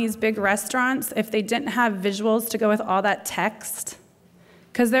imagine on these big restaurants if they didn't have visuals to go with all that text?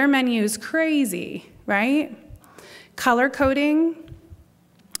 Because their menu's crazy, right? Color coding.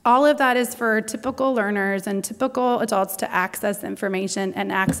 All of that is for typical learners and typical adults to access information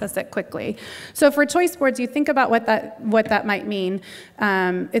and access it quickly. So for choice boards, you think about what that might mean.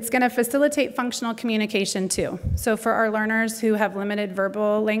 It's going to facilitate functional communication too. So for our learners who have limited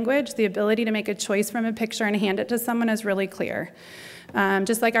verbal language, the ability to make a choice from a picture and hand it to someone is really clear.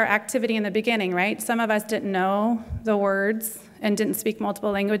 Just like our activity in the beginning, right? Some of us didn't know the words and didn't speak multiple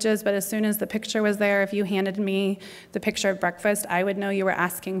languages, but as soon as the picture was there, if you handed me the picture of breakfast, I would know you were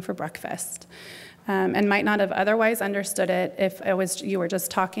asking for breakfast. And might not have otherwise understood it if you were just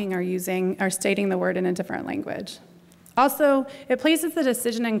talking or stating the word in a different language. Also, it places the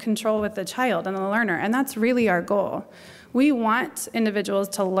decision and control with the child and the learner, and that's really our goal. We want individuals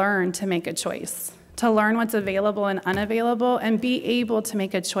to learn to make a choice, to learn what's available and unavailable, and be able to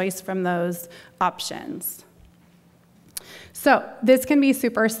make a choice from those options. So this can be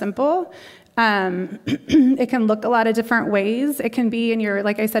super simple. It can look a lot of different ways. It can be in your,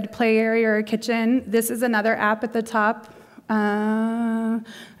 like I said, play area or kitchen. This is another app at the top. I'm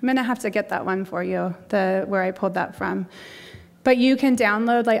going to have to get that one for you, where I pulled that from. But you can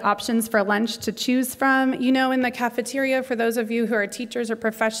download like options for lunch to choose from. You know, in the cafeteria, for those of you who are teachers or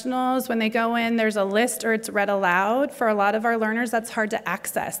professionals, when they go in, there's a list or it's read aloud. For a lot of our learners, that's hard to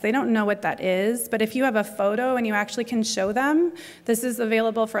access. They don't know what that is. But if you have a photo and you actually can show them, this is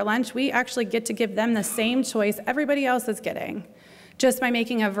available for lunch, we actually get to give them the same choice everybody else is getting. just by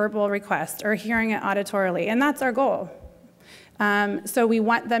making a verbal request or hearing it auditorily, and that's our goal. So we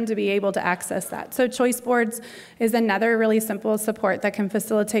want them to be able to access that. So choice boards is another really simple support that can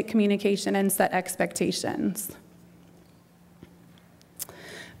facilitate communication and set expectations.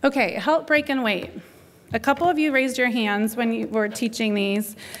 Okay, help, break, and wait. A couple of you raised your hands when you were teaching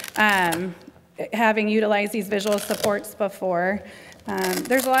these, having utilized these visual supports before.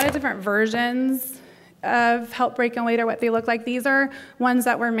 There's a lot of different versions of help, break, and wait, or what they look like. These are ones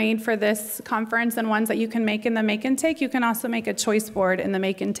that were made for this conference and ones that you can make in the make and take. You can also make a choice board in the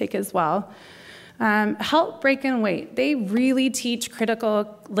make and take as well. Help, break, and wait. They really teach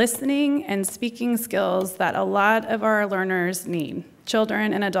critical listening and speaking skills that a lot of our learners need,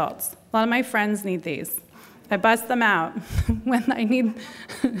 children and adults. A lot of my friends need these. I bust them out when I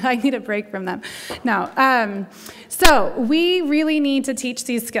need a break from them. No, so we really need to teach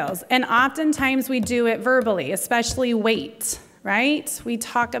these skills, and oftentimes we do it verbally, especially wait, right? We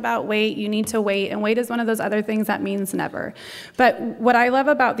talk about wait, you need to wait, and wait is one of those other things that means never. But what I love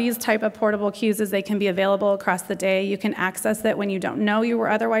about these type of portable cues is they can be available across the day. You can access it when you don't know you were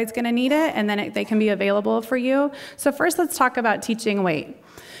otherwise going to need it, and then they can be available for you. So first, let's talk about teaching wait.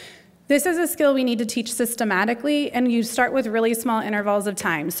 This is a skill we need to teach systematically, and you start with really small intervals of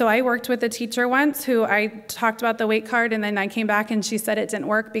time. So I worked with a teacher once who I talked about the wait card, and then I came back and she said it didn't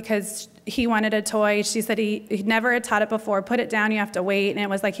work because he wanted a toy. She said he never had taught it before. Put it down, you have to wait, and it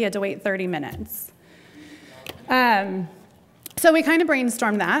was like he had to wait 30 minutes. So we kind of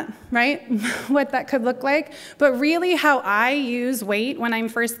brainstormed that, right? What that could look like. But really how I use wait when I'm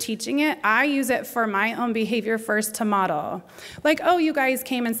first teaching it, I use it for my own behavior first to model. Like, oh, you guys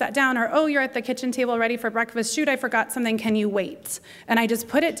came and sat down, or oh, you're at the kitchen table ready for breakfast. Shoot, I forgot something, can you wait? And I just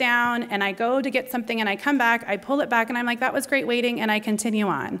put it down, and I go to get something, and I come back, I pull it back, and I'm like, that was great waiting, and I continue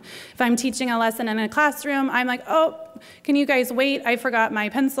on. If I'm teaching a lesson in a classroom, I'm like, oh, can you guys wait? I forgot my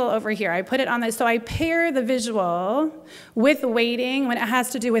pencil over here. I put it on this. So I pair the visual with waiting when it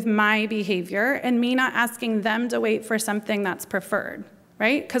has to do with my behavior and me not asking them to wait for something that's preferred,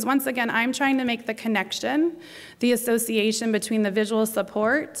 right? Because once again, I'm trying to make the connection, the association between the visual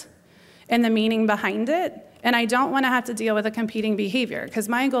support and the meaning behind it. And I don't want to have to deal with a competing behavior because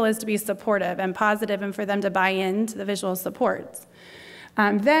my goal is to be supportive and positive and for them to buy into the visual supports.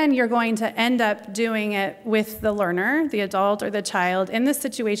 Then you're going to end up doing it with the learner, the adult or the child, in this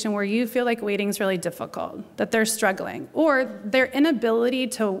situation where you feel like waiting is really difficult, that they're struggling, or their inability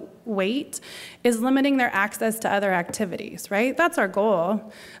to wait is limiting their access to other activities, right? That's our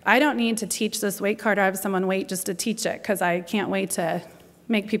goal. I don't need to teach this wait card or have someone wait just to teach it because I can't wait to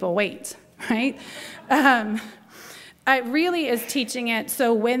make people wait, right? It really is teaching it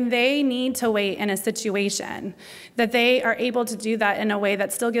so when they need to wait in a situation, that they are able to do that in a way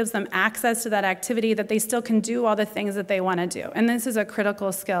that still gives them access to that activity, that they still can do all the things that they want to do. And this is a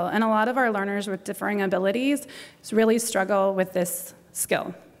critical skill. And a lot of our learners with differing abilities really struggle with this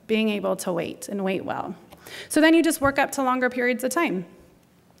skill, being able to wait and wait well. So then you just work up to longer periods of time.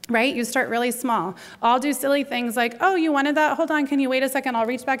 Right? You start really small. I'll do silly things like, oh, you wanted that? Hold on, can you wait a second? I'll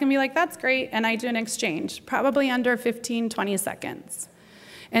reach back and be like, that's great. And I do an exchange, probably under 15, 20 seconds.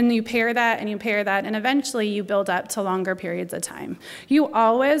 And you pair that and you pair that, and eventually you build up to longer periods of time. You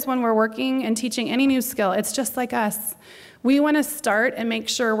always, when we're working and teaching any new skill, it's just like us. We want to start and make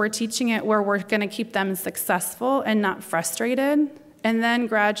sure we're teaching it where we're going to keep them successful and not frustrated, and then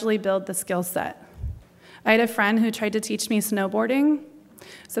gradually build the skill set. I had a friend who tried to teach me snowboarding.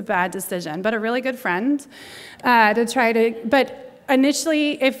 It's a bad decision, but a really good friend but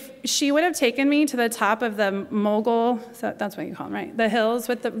initially, if she would have taken me to the top of the mogul, so that's what you call them, right? The hills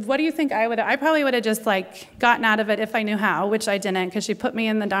with the, what do you think I would have? I probably would have just like gotten out of it if I knew how, which I didn't because she put me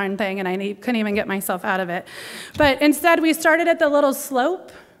in the darn thing and I couldn't even get myself out of it. But instead, we started at the little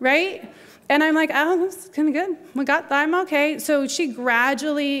slope, right? And I'm like, oh, this is kind of good. I'm okay. So she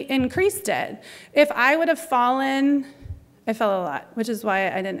gradually increased it. If I would have fallen, I fell a lot, which is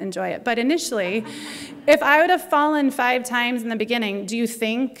why I didn't enjoy it. But initially, if I would have fallen 5 times in the beginning, do you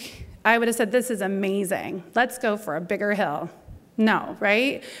think I would have said, this is amazing. Let's go for a bigger hill? No,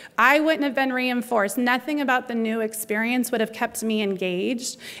 right? I wouldn't have been reinforced. Nothing about the new experience would have kept me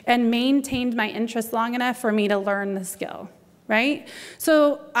engaged and maintained my interest long enough for me to learn the skill, right?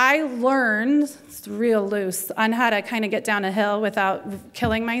 So I learned, it's real loose, on how to kind of get down a hill without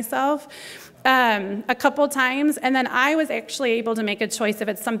killing myself. A couple times, and then I was actually able to make a choice if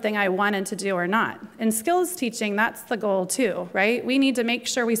it's something I wanted to do or not. In skills teaching, that's the goal too, right? We need to make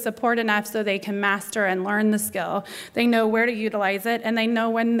sure we support enough so they can master and learn the skill. They know where to utilize it, and they know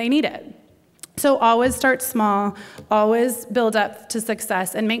when they need it. So always start small, always build up to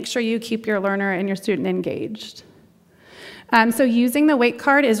success, and make sure you keep your learner and your student engaged. So using the weight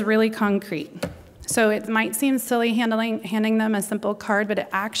card is really concrete. So it might seem silly handing them a simple card, but it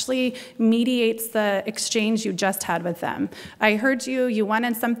actually mediates the exchange you just had with them. I heard you, you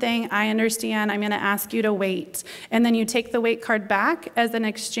wanted something, I understand, I'm gonna ask you to wait. And then you take the weight card back as an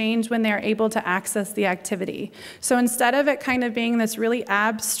exchange when they're able to access the activity. So instead of it kind of being this really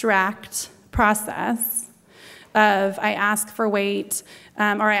abstract process of I ask for weight,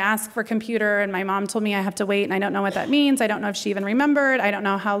 or I ask for computer and my mom told me I have to wait and I don't know what that means. I don't know if she even remembered. I don't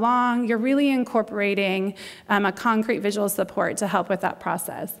know how long. You're really incorporating a concrete visual support to help with that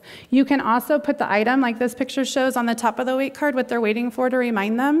process. You can also put the item, like this picture shows, on the top of the weight card, what they're waiting for to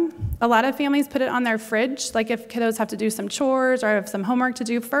remind them. A lot of families put it on their fridge, like if kiddos have to do some chores or have some homework to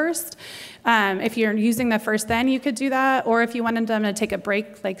do first. If you're using the first then, you could do that. Or if you wanted them to take a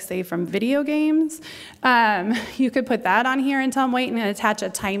break, like say from video games, you could put that on here and tell them wait and attach a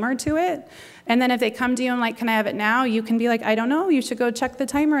timer to it. And then if they come to you and like, can I have it now? You can be like, I don't know, you should go check the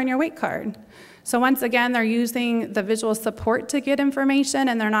timer in your weight card. So once again, they're using the visual support to get information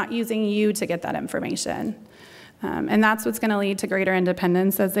and they're not using you to get that information. And that's what's gonna lead to greater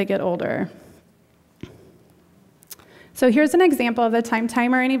independence as they get older. So here's an example of the time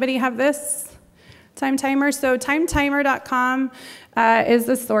timer. Anybody have this time timer? So timetimer.com is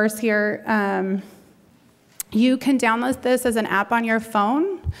the source here. You can download this as an app on your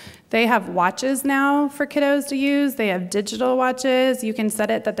phone. They have watches now for kiddos to use. They have digital watches. You can set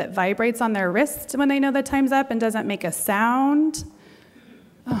it that vibrates on their wrist when they know the time's up and doesn't make a sound.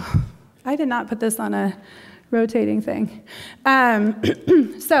 Oh, I did not put this on a rotating thing.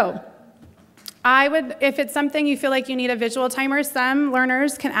 So if it's something you feel like you need a visual timer, some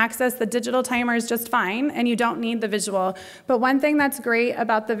learners can access the digital timers just fine, and you don't need the visual. But one thing that's great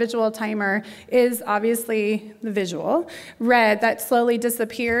about the visual timer is obviously the visual red that slowly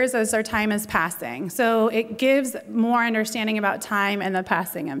disappears as our time is passing. So it gives more understanding about time and the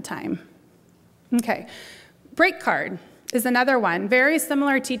passing of time. Okay, break card is another one. Very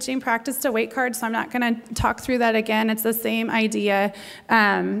similar teaching practice to weight cards, so I'm not gonna talk through that again. It's the same idea.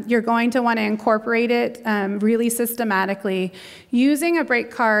 You're going to wanna incorporate it really systematically. Using a break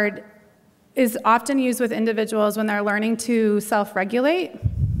card is often used with individuals when they're learning to self-regulate.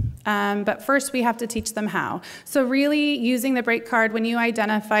 But first we have to teach them how. So really using the break card when you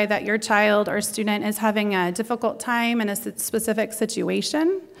identify that your child or student is having a difficult time in a specific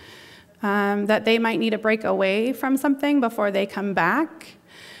situation, that they might need a break away from something before they come back.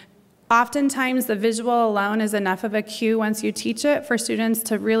 Oftentimes, the visual alone is enough of a cue once you teach it for students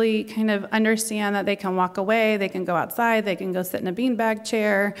to really kind of understand that they can walk away, they can go outside, they can go sit in a beanbag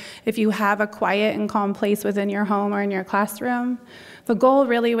chair. If you have a quiet and calm place within your home or in your classroom. The goal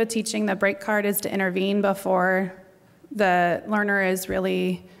really with teaching the break card is to intervene before the learner is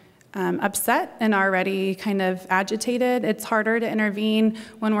really upset and already kind of agitated. It's harder to intervene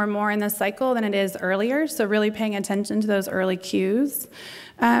when we're more in the cycle than it is earlier, so really paying attention to those early cues.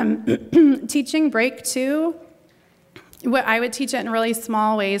 Teaching break too, I would teach it in really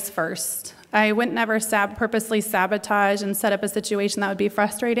small ways first. I wouldn't ever purposely sabotage and set up a situation that would be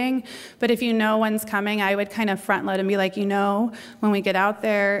frustrating, but if you know when's coming, I would kind of front load and be like, you know, when we get out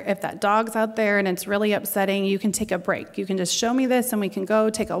there, if that dog's out there and it's really upsetting, you can take a break. You can just show me this and we can go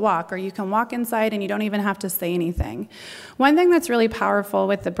take a walk, or you can walk inside and you don't even have to say anything. One thing that's really powerful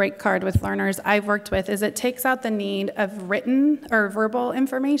with the break card with learners I've worked with is it takes out the need of written or verbal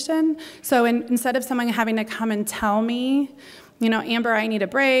information. So instead of someone having to come and tell me, you know, Amber, I need a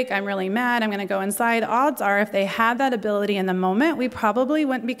break, I'm really mad, I'm gonna go inside. Odds are if they had that ability in the moment, we probably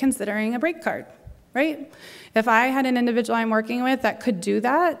wouldn't be considering a break card, right? If I had an individual I'm working with that could do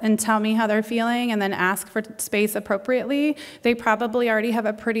that and tell me how they're feeling and then ask for space appropriately, they probably already have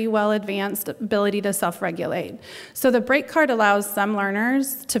a pretty well advanced ability to self-regulate. So the break card allows some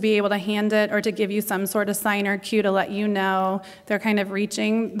learners to be able to hand it or to give you some sort of sign or cue to let you know they're kind of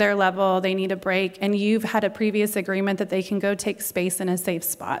reaching their level, they need a break, and you've had a previous agreement that they can go take space in a safe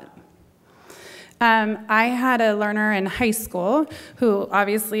spot. I had a learner in high school who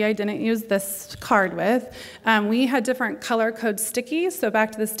obviously I didn't use this card with. We had different color code stickies, so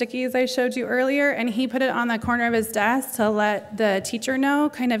back to the stickies I showed you earlier, and he put it on the corner of his desk to let the teacher know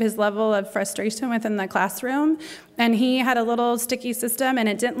kind of his level of frustration within the classroom. And he had a little sticky system, and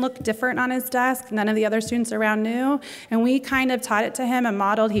it didn't look different on his desk. None of the other students around knew. And we kind of taught it to him and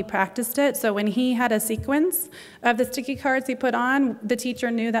modeled, he practiced it. So when he had a sequence of the sticky cards he put on, the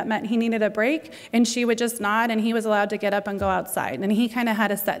teacher knew that meant he needed a break, and she would just nod, and he was allowed to get up and go outside. And he kind of had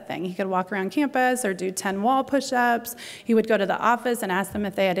a set thing. He could walk around campus or do 10 wall push-ups. He would go to the office and ask them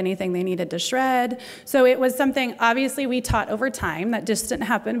if they had anything they needed to shred. So it was something, obviously, we taught over time. That just didn't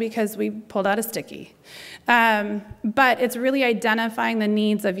happen because we pulled out a sticky. But it's really identifying the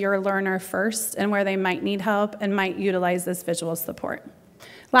needs of your learner first and where they might need help and might utilize this visual support.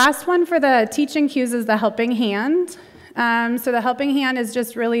 Last one for the teaching cues is the helping hand. So the helping hand is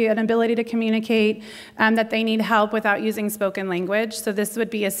just really an ability to communicate that they need help without using spoken language. So this would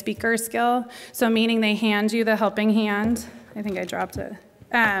be a speaker skill. So meaning they hand you the helping hand. I think I dropped it.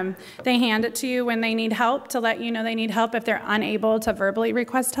 They hand it to you when they need help to let you know they need help if they're unable to verbally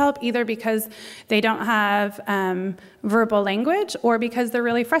request help, either because they don't have verbal language or because they're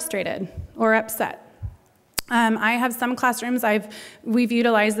really frustrated or upset. I have some classrooms we've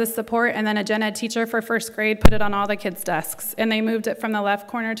utilized this support, and then a gen ed teacher for first grade put it on all the kids' desks, and they moved it from the left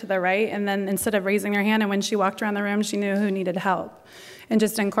corner to the right, and then instead of raising their hand, and when she walked around the room, she knew who needed help, and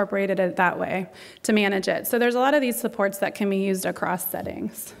just incorporated it that way to manage it. So there's a lot of these supports that can be used across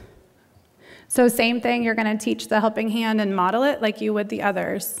settings. So same thing, you're going to teach the helping hand and model it like you would the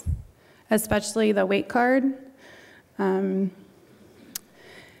others, especially the weight card.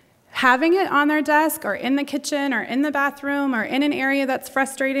 Having it on their desk or in the kitchen or in the bathroom or in an area that's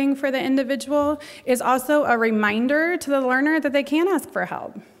frustrating for the individual is also a reminder to the learner that they can ask for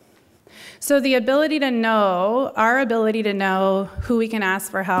help. So the ability to know, our ability to know who we can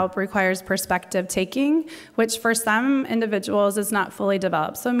ask for help requires perspective taking, which for some individuals is not fully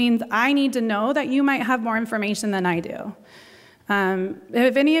developed. So it means I need to know that you might have more information than I do.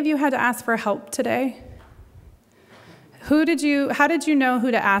 If any of you had to ask for help today, how did you know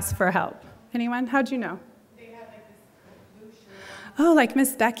who to ask for help? Anyone? How'd you know? They had like this blue shirt. Oh, like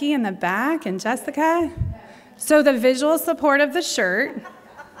Miss Becky in the back and Jessica? So the visual support of the shirt,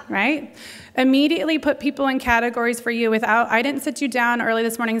 right? Immediately put people in categories for you I didn't sit you down early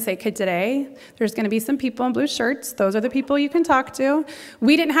this morning and say, okay, today there's going to be some people in blue shirts. Those are the people you can talk to.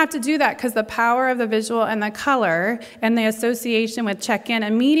 We didn't have to do that because the power of the visual and the color and the association with check-in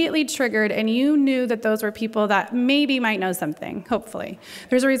immediately triggered, and you knew that those were people that maybe might know something, hopefully.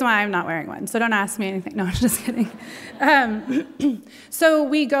 There's a reason why I'm not wearing one, so don't ask me anything. No, I'm just kidding. So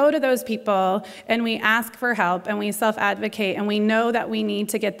we go to those people and we ask for help and we self-advocate and we know that we need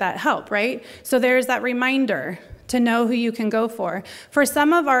to get that help, right? So there's that reminder to know who you can go for. For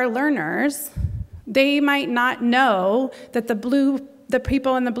some of our learners, they might not know that the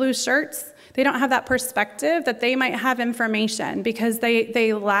people in the blue shirts, they don't have that perspective that they might have information because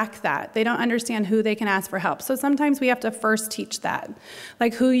they lack that. They don't understand who they can ask for help. So sometimes we have to first teach that,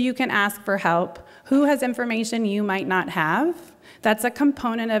 like who you can ask for help, who has information you might not have. That's a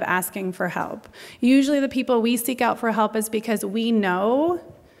component of asking for help. Usually the people we seek out for help is because we know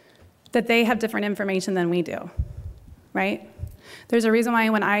that they have different information than we do, right? There's a reason why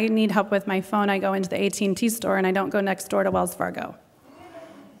when I need help with my phone, I go into the AT&T store and I don't go next door to Wells Fargo.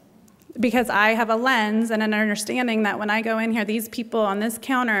 Because I have a lens and an understanding that when I go in here, these people on this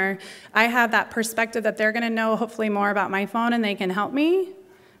counter, I have that perspective that they're gonna know hopefully more about my phone and they can help me,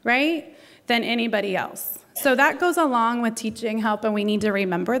 right, than anybody else. So that goes along with teaching help, and we need to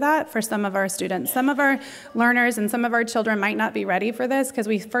remember that for some of our students. Some of our learners and some of our children might not be ready for this because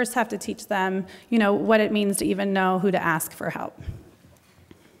we first have to teach them, what it means to even know who to ask for help.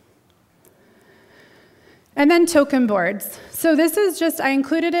 And then token boards. So this is just, I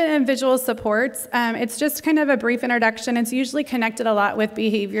included it in visual supports. It's just kind of a brief introduction. It's usually connected a lot with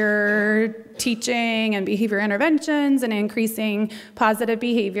behavior teaching and behavior interventions and increasing positive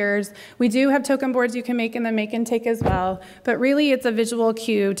behaviors. We do have token boards you can make in the make and take as well, but really it's a visual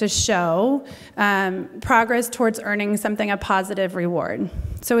cue to show progress towards earning something, a positive reward.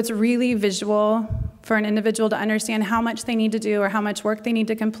 So it's really visual for an individual to understand how much they need to do or how much work they need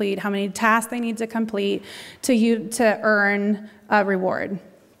to complete, how many tasks they need to complete to earn a reward.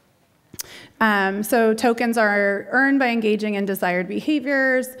 So tokens are earned by engaging in desired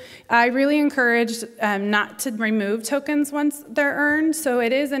behaviors. I really encourage not to remove tokens once they're earned. So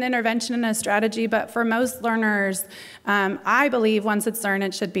it is an intervention and a strategy, but for most learners, I believe once it's earned,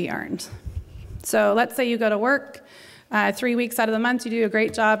 it should be earned. So let's say you go to work, 3 weeks out of the month, you do a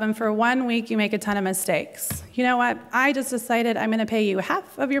great job, and for 1 week, you make a ton of mistakes. You know what? I just decided I'm going to pay you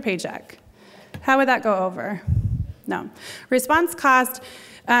half of your paycheck. How would that go over? No. Response cost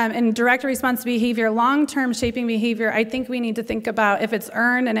and direct response behavior, long-term shaping behavior, I think we need to think about if it's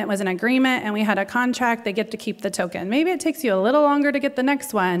earned and it was an agreement and we had a contract, they get to keep the token. Maybe it takes you a little longer to get the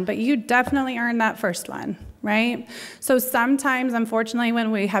next one, but you definitely earned that first one, right? So sometimes, unfortunately,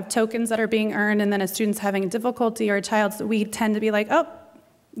 when we have tokens that are being earned and then a student's having difficulty or a child, we tend to be like, oh,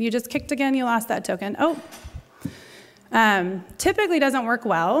 you just kicked again, you lost that token. Oh. Typically doesn't work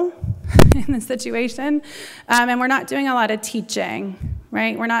well in this situation, and we're not doing a lot of teaching,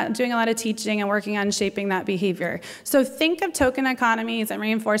 right? We're not doing a lot of teaching and working on shaping that behavior. So think of token economies and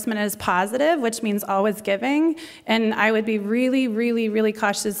reinforcement as positive, which means always giving, and I would be really, really, really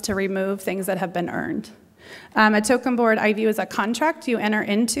cautious to remove things that have been earned. A token board I view as a contract you enter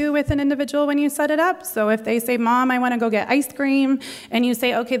into with an individual when you set it up. So if they say, Mom, I want to go get ice cream, and you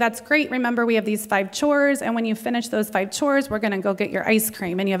say, okay, that's great. Remember, we have these 5 chores, and when you finish those 5 chores, we're going to go get your ice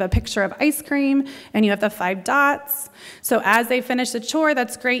cream. And you have a picture of ice cream, and you have the 5 dots. So as they finish the chore,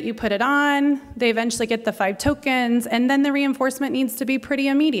 that's great. You put it on. They eventually get the 5 tokens, and then the reinforcement needs to be pretty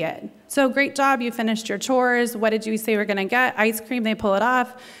immediate. So great job, you finished your chores. What did you say we're gonna get? Ice cream, they pull it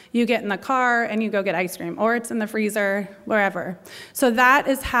off. You get in the car and you go get ice cream, or it's in the freezer, wherever. So that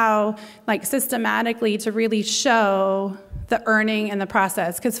is how, like, systematically to really show the earning in the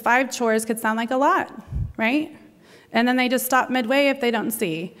process, because 5 chores could sound like a lot, right? And then they just stop midway if they don't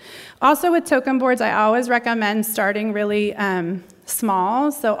see. Also with token boards, I always recommend starting really small.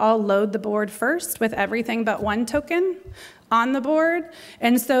 So I'll load the board first with everything but 1 token on the board.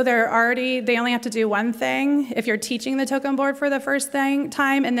 And so they only have to do 1 thing. If you're teaching the token board for the first time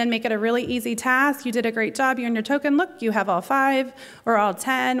and then make it a really easy task, you did a great job, you earned your token. Look, you have all 5 or all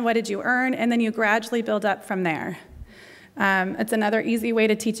 10. What did you earn? And then you gradually build up from there. It's another easy way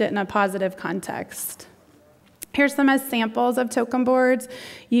to teach it in a positive context. Here's some samples of token boards.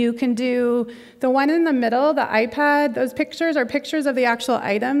 You can do the one in the middle, the iPad. Those pictures are pictures of the actual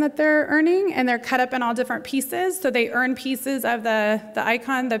item that they're earning, and they're cut up in all different pieces. So they earn pieces of the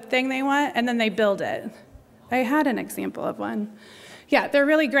icon, the thing they want, and then they build it. I had an example of one. Yeah, they're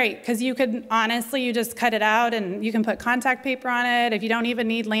really great because you could, honestly, you just cut it out and you can put contact paper on it. If you don't even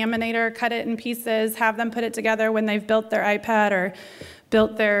need laminator, cut it in pieces, have them put it together when they've built their iPad or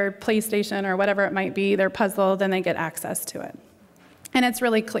built their PlayStation or whatever it might be, their puzzle, then they get access to it. And it's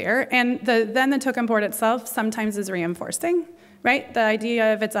really clear. And then the token board itself sometimes is reinforcing, right? The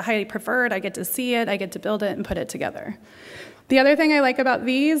idea of it's a highly preferred, I get to see it, I get to build it and put it together. The other thing I like about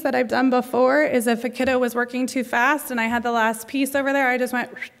these that I've done before is if a kiddo was working too fast and I had the last piece over there, I just went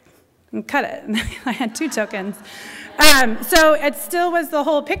and cut it. I had 2 tokens. So it still was the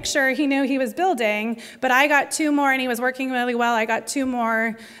whole picture he knew he was building, but I got 2 more and he was working really well. I got 2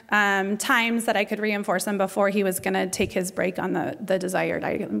 more times that I could reinforce him before he was going to take his break on the desired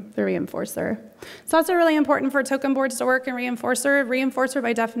item, the reinforcer. It's also really important for token boards to work in reinforcer. Reinforcer,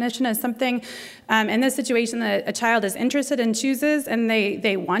 by definition, is something in this situation that a child is interested in, chooses, and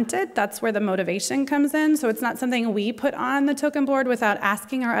they want it. That's where the motivation comes in. So it's not something we put on the token board without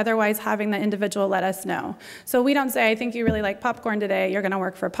asking or otherwise having the individual let us know. So we don't say, I think you really like popcorn today, you're going to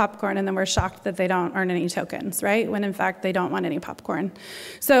work for popcorn, and then we're shocked that they don't earn any tokens, right? When in fact they don't want any popcorn.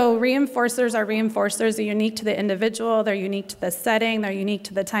 So reinforcers are reinforcers. They're unique to the individual, they're unique to the setting, they're unique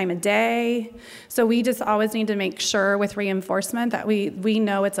to the time of day. So we just always need to make sure with reinforcement that we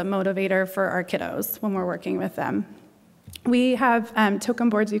know it's a motivator for our kiddos when we're working with them. We have token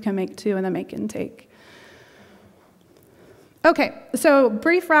boards you can make too in the make and take. Okay, so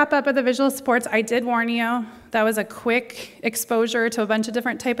brief wrap up of the visual supports. I did warn you. That was a quick exposure to a bunch of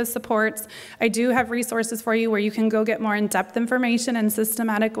different types of supports. I do have resources for you where you can go get more in-depth information and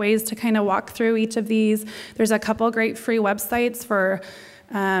systematic ways to kind of walk through each of these. There's a couple great free websites for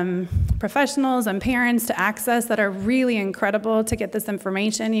professionals and parents to access that are really incredible to get this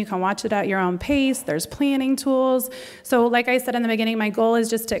information. You can watch it at your own pace. There's planning tools. So like I said in the beginning, my goal is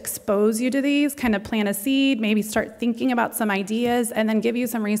just to expose you to these, kind of plant a seed, maybe start thinking about some ideas, and then give you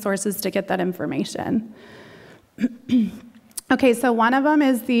some resources to get that information. Okay, so one of them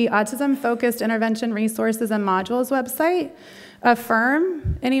is the Autism Focused Intervention Resources and Modules website,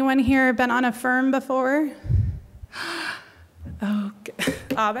 Affirm. Anyone here been on Affirm before? Oh,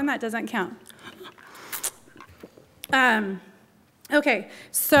 Aubin, that doesn't count. Okay,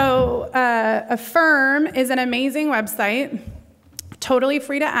 so Affirm is an amazing website, totally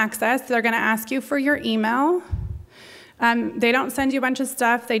free to access. They're going to ask you for your email. They don't send you a bunch of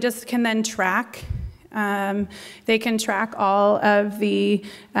stuff. They just can then track. They can track all of the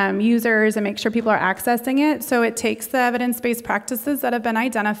users and make sure people are accessing it. So it takes the evidence-based practices that have been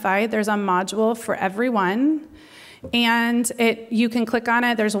identified. There's a module for everyone. And you can click on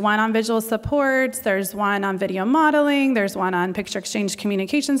it. There's one on visual supports, there's one on video modeling, there's one on picture exchange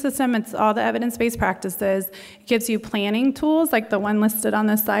communication system. It's all the evidence-based practices. It gives you planning tools like the one listed on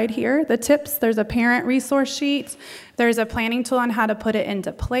the side here. The tips, there's a parent resource sheet. There's a planning tool on how to put it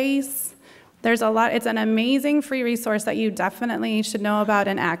into place. There's a lot. It's an amazing free resource that you definitely should know about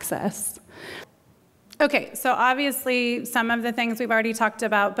and access. Okay, so obviously some of the things we've already talked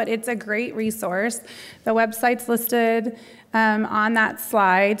about, but it's a great resource. The website's listed on that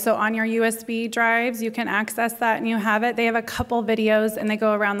slide. So on your USB drives, you can access that and you have it. They have a couple videos and they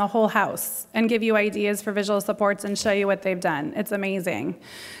go around the whole house and give you ideas for visual supports and show you what they've done. It's amazing.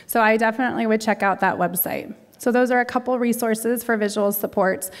 So I definitely would check out that website. So those are a couple resources for visual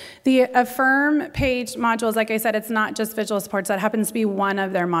supports. The Affirm page modules, like I said, it's not just visual supports. That happens to be one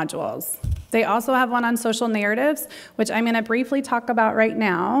of their modules. They also have one on social narratives, which I'm going to briefly talk about right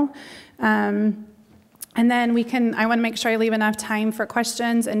now. And then I want to make sure I leave enough time for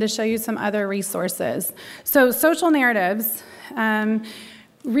questions and to show you some other resources. So social narratives,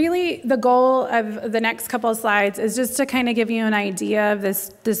 really the goal of the next couple of slides is just to kind of give you an idea of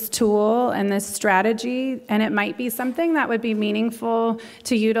this tool and this strategy, and it might be something that would be meaningful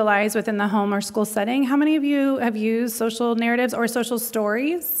to utilize within the home or school setting. How many of you have used social narratives or social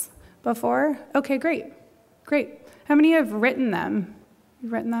stories before? Okay, great, great. How many have written them?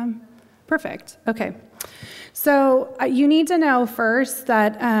 You've written them? Perfect, okay. So you need to know first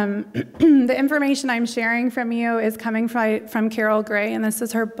that the information I'm sharing from you is coming from Carol Gray, and this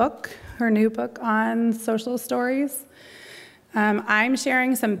is her book, her new book on social stories. I'm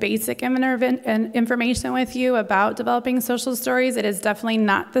sharing some basic information with you about developing social stories. It is definitely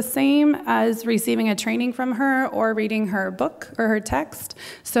not the same as receiving a training from her or reading her book or her text.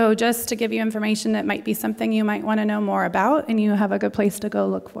 So just to give you information that might be something you might want to know more about, and you have a good place to go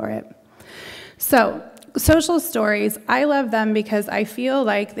look for it. So social stories, I love them because I feel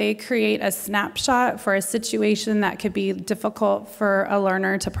like they create a snapshot for a situation that could be difficult for a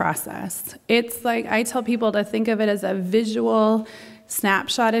learner to process. It's like, I tell people to think of it as a visual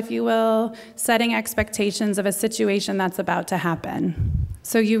snapshot, if you will, setting expectations of a situation that's about to happen.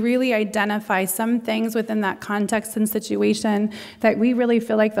 So you really identify some things within that context and situation that we really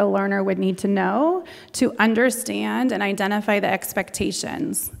feel like the learner would need to know to understand and identify the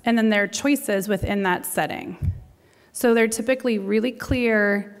expectations, and then their choices within that setting. So they're typically really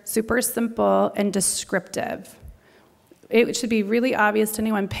clear, super simple, and descriptive. It should be really obvious to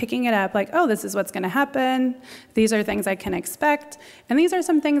anyone picking it up, like, oh, this is what's going to happen, these are things I can expect, and these are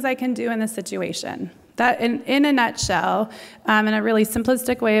some things I can do in this situation. That, in a nutshell, in a really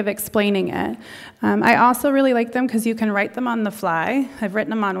simplistic way of explaining it. I also really like them because you can write them on the fly. I've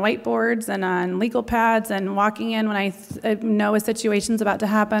written them on whiteboards and on legal pads, and walking in when I know a situation's about to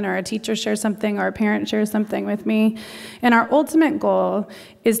happen, or a teacher shares something, or a parent shares something with me. And our ultimate goal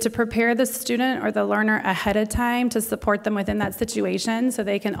is to prepare the student or the learner ahead of time to support them within that situation so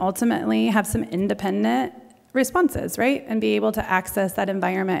they can ultimately have some independent responses, right? And be able to access that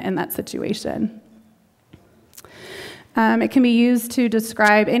environment in that situation. It can be used to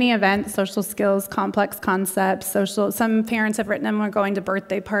describe any event, social skills, complex concepts, some parents have written them when going to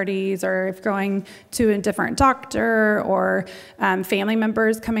birthday parties, or if going to a different doctor, or family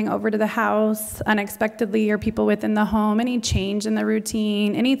members coming over to the house unexpectedly, or people within the home, any change in the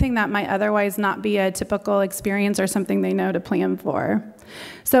routine, anything that might otherwise not be a typical experience or something they know to plan for.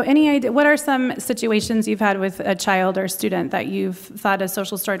 So any idea, what are some situations you've had with a child or student that you've thought a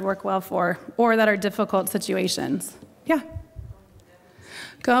social story would work well for, or that are difficult situations? Yeah.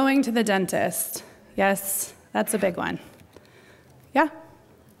 Going to the dentist. Yes, that's a big one. Yeah.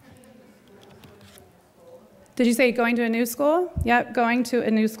 Did you say going to a new school? Yep, going to a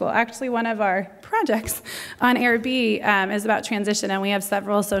new school. Actually, one of our projects on AirB is about transition, and we have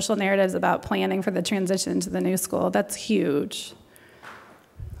several social narratives about planning for the transition to the new school. That's huge.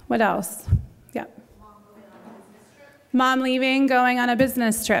 What else? Yeah. Mom leaving, going on a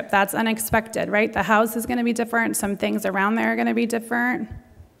business trip. That's unexpected, right? The house is going to be different. Some things around there are going to be different.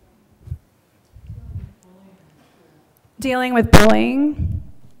 Dealing with bullying.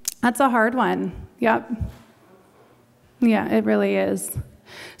 That's a hard one. Yep. Yeah, it really is.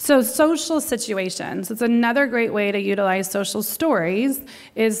 So social situations. It's another great way to utilize social stories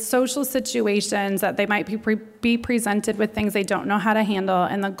is social situations that they might be presented with things they don't know how to handle,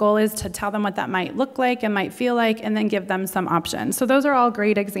 and the goal is to tell them what that might look like and might feel like, and then give them some options. So those are all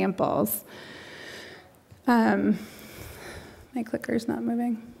great examples. My clicker's not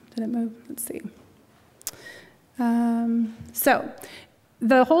moving. Did it move? Let's see. So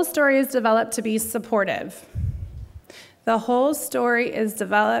the whole story is developed to be supportive. The whole story is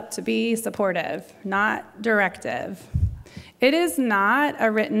developed to be supportive, not directive. It is not a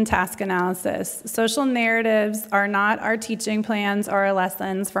written task analysis. Social narratives are not our teaching plans or our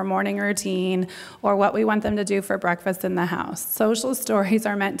lessons for morning routine or what we want them to do for breakfast in the house. Social stories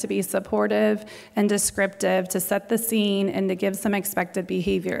are meant to be supportive and descriptive, to set the scene and to give some expected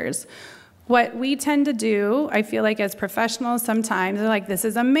behaviors. What we tend to do, I feel like as professionals sometimes, they're like, this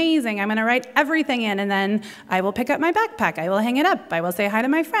is amazing, I'm gonna write everything in, and then I will pick up my backpack, I will hang it up, I will say hi to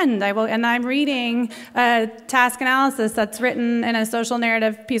my friend, and I'm reading a task analysis that's written in a social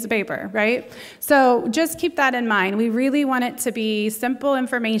narrative piece of paper, right? So just keep that in mind. We really want it to be simple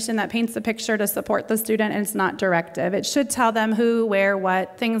information that paints a picture to support the student, and it's not directive. It should tell them who, where,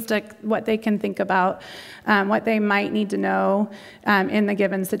 what, things like what they can think about, what they might need to know in the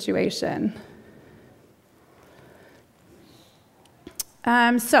given situation.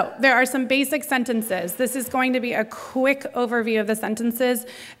 So there are some basic sentences. This is going to be a quick overview of the sentences.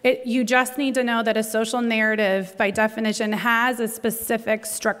 You just need to know that a social narrative, by definition, has a specific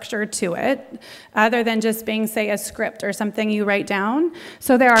structure to it, other than just being, say, a script or something you write down.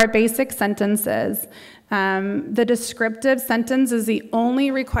 So there are basic sentences. The descriptive sentence is the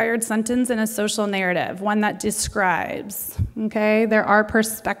only required sentence in a social narrative, one that describes, okay? There are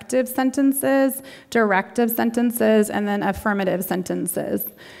perspective sentences, directive sentences, and then affirmative sentences.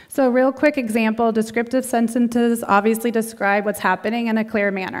 So real quick example, descriptive sentences obviously describe what's happening in a clear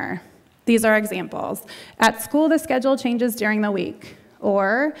manner. These are examples. At school, the schedule changes during the week.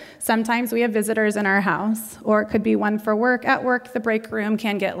 Or sometimes we have visitors in our house, or it could be one for work. At work, the break room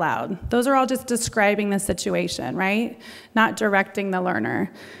can get loud. Those are all just describing the situation, right? Not directing the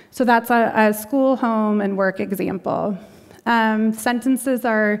learner. So that's a school, home, and work example. Sentences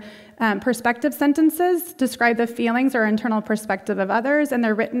are perspective sentences, describe the feelings or internal perspective of others, and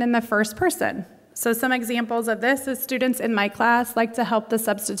they're written in the first person. So some examples of this is students in my class like to help the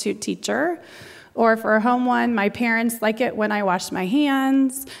substitute teacher. Or for a home one, my parents like it when I wash my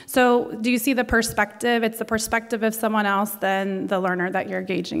hands. So do you see the perspective? It's the perspective of someone else than the learner that you're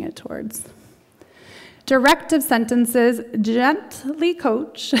gauging it towards. Directive sentences gently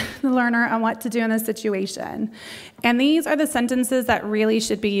coach the learner on what to do in a situation. And these are the sentences that really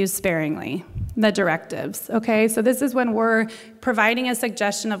should be used sparingly, the directives, okay? So this is when we're providing a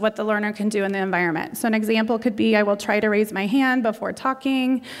suggestion of what the learner can do in the environment. So an example could be, I will try to raise my hand before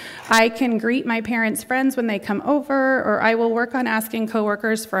talking. I can greet my parents' friends when they come over, or I will work on asking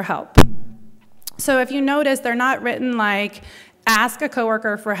coworkers for help. So if you notice, they're not written like, ask a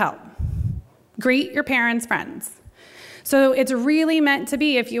coworker for help. Greet your parents' friends. So it's really meant to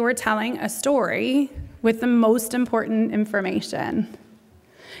be if you were telling a story with the most important information.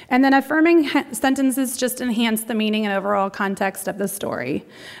 And then affirming sentences just enhance the meaning and overall context of the story.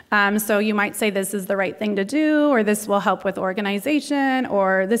 So you might say this is the right thing to do, or this will help with organization,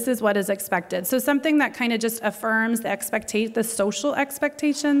 or this is what is expected. So something that kind of just affirms the social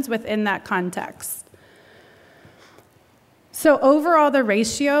expectations within that context. So overall, the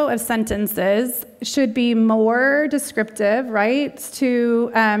ratio of sentences should be more descriptive, right, to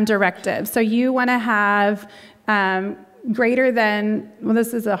directive. So you want to have greater than, well,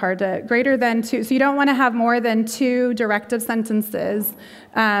 this is greater than 2. So you don't want to have more than 2 directive sentences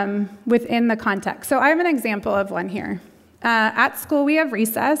within the context. So I have an example of one here. At school, we have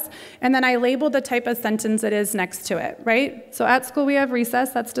recess, and then I labeled the type of sentence it is next to it, right? So at school, we have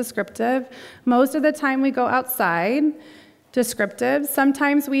recess, that's descriptive. Most of the time, we go outside. Descriptive.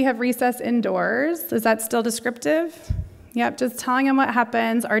 Sometimes we have recess indoors. Is that still descriptive? Yep, just telling them what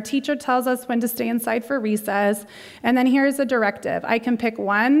happens. Our teacher tells us when to stay inside for recess. And then here's a directive. I can pick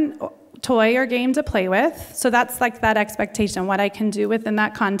one toy or game to play with. So that's like that expectation, what I can do within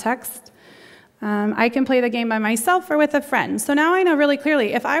that context. I can play the game by myself or with a friend. So now I know really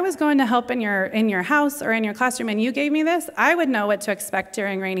clearly, if I was going to help in your house or in your classroom and you gave me this, I would know what to expect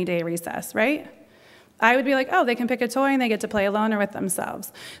during rainy day recess, right? I would be like, oh, they can pick a toy and they get to play alone or with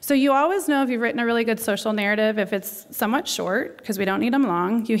themselves. So you always know if you've written a really good social narrative, if it's somewhat short, because we don't need them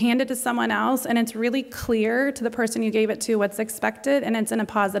long, you hand it to someone else and it's really clear to the person you gave it to what's expected and it's in a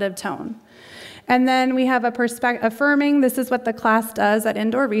positive tone. And then we have affirming, this is what the class does at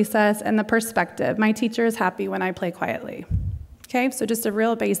indoor recess, and the perspective, my teacher is happy when I play quietly. Okay, so just a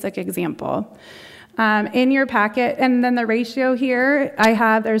real basic example. In your packet, and then the ratio here,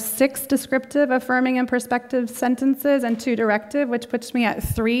 there's 6 descriptive, affirming, and perspective sentences and 2 directive, which puts me at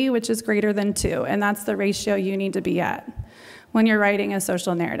 3, which is greater than 2, and that's the ratio you need to be at when you're writing a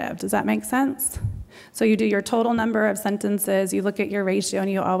social narrative. Does that make sense? So you do your total number of sentences, you look at your ratio, and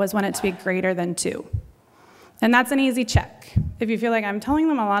you always want it to be greater than 2. And that's an easy check if you feel like I'm telling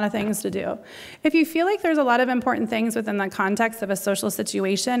them a lot of things to do. If you feel like there's a lot of important things within the context of a social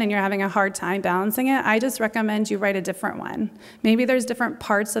situation and you're having a hard time balancing it, I just recommend you write a different one. Maybe there's different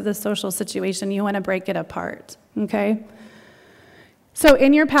parts of the social situation you want to break it apart, okay? So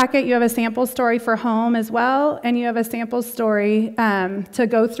in your packet, you have a sample story for home as well, and you have a sample story to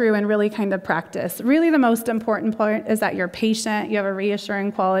go through and really kind of practice. Really the most important part is that you're patient, you have a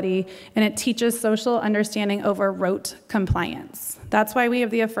reassuring quality, and it teaches social understanding over rote compliance. That's why we have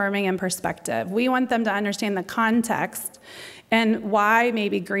the affirming and perspective. We want them to understand the context and why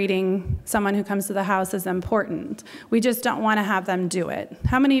maybe greeting someone who comes to the house is important. We just don't want to have them do it.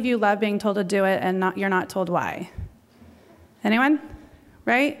 How many of you love being told to do it and you're not told why? Anyone?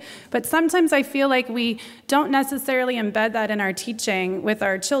 Right? But sometimes I feel like we don't necessarily embed that in our teaching with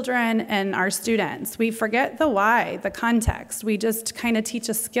our children and our students. We forget the why, the context. We just kind of teach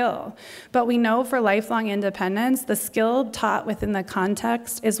a skill. But we know for lifelong independence, the skill taught within the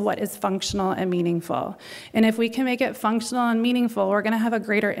context is what is functional and meaningful. And if we can make it functional and meaningful, we're going to have a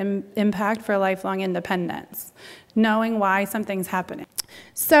greater impact for lifelong independence, knowing why something's happening.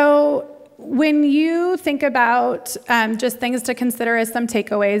 So when you think about just things to consider as some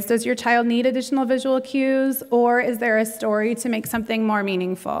takeaways, does your child need additional visual cues, or is there a story to make something more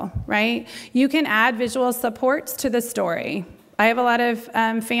meaningful, right? You can add visual supports to the story. I have a lot of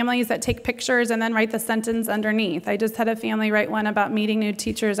families that take pictures and then write the sentence underneath. I just had a family write one about meeting new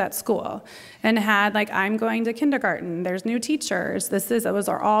teachers at school and had like, I'm going to kindergarten, there's new teachers, those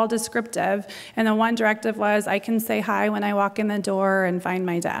are all descriptive. And the one directive was, I can say hi when I walk in the door and find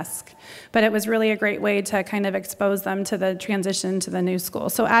my desk. But it was really a great way to kind of expose them to the transition to the new school.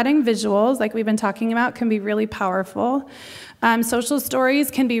 So adding visuals, like we've been talking about, can be really powerful. Social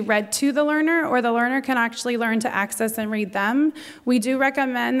stories can be read to the learner, or the learner can actually learn to access and read them. We do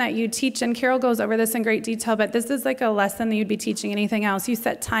recommend that you teach, and Carol goes over this in great detail, but this is like a lesson that you'd be teaching anything else. You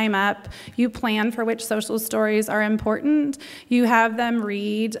set time up, you plan for which social stories are important, you have them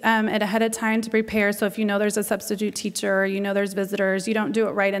read it ahead of time to prepare, so if you know there's a substitute teacher, or you know there's visitors, you don't do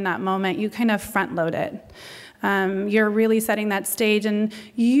it right in that moment, you kind of front load it. You're really setting that stage, and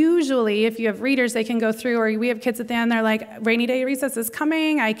usually if you have readers, they can go through, or we have kids at the end, they're like, rainy day recess is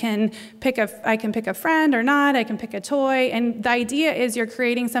coming, I can pick a friend or not, I can pick a toy, and the idea is you're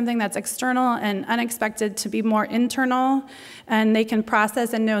creating something that's external and unexpected to be more internal, and they can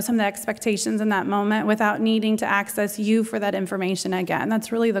process and know some of the expectations in that moment without needing to access you for that information again.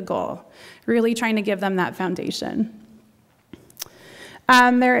 That's really the goal, really trying to give them that foundation.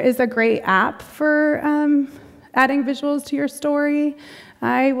 There is a great app for adding visuals to your story.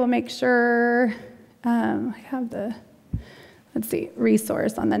 I will make sure I have the,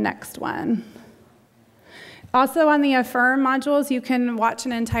 resource on the next one. Also on the Affirm modules, you can watch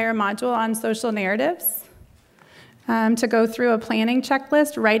an entire module on social narratives to go through a planning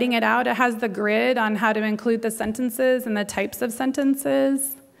checklist, writing it out. It has the grid on how to include the sentences and the types of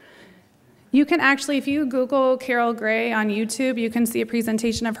sentences. You can actually, if you Google Carol Gray on YouTube, you can see a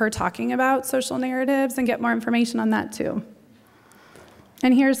presentation of her talking about social narratives and get more information on that too.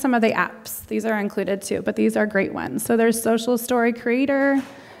 And here's some of the apps. These are included too, but these are great ones. So there's Social Story Creator,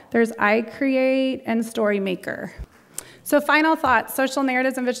 there's iCreate, and Story Maker. So final thoughts, social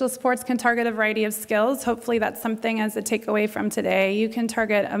narratives and visual supports can target a variety of skills. Hopefully that's something as a takeaway from today. You can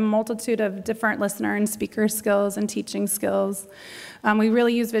target a multitude of different listener and speaker skills and teaching skills. We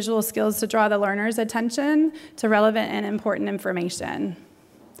really use visual skills to draw the learner's attention to relevant and important information,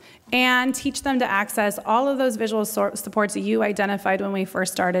 and teach them to access all of those visual supports you identified when we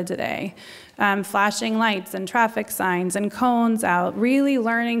first started today. Flashing lights and traffic signs and cones out, really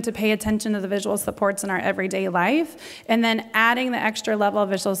learning to pay attention to the visual supports in our everyday life, and then adding the extra level of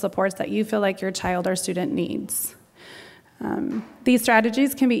visual supports that you feel like your child or student needs. These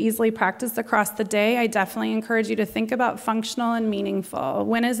strategies can be easily practiced across the day. I definitely encourage you to think about functional and meaningful.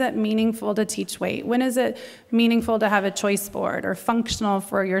 When is it meaningful to teach weight? When is it meaningful to have a choice board, or functional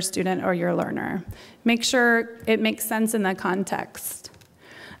for your student or your learner? Make sure it makes sense in the context.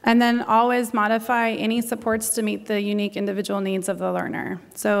 And then always modify any supports to meet the unique individual needs of the learner.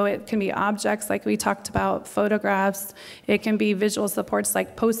 So it can be objects like we talked about, photographs. It can be visual supports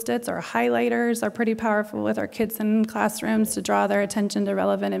like Post-its or highlighters are pretty powerful with our kids in classrooms to draw their attention to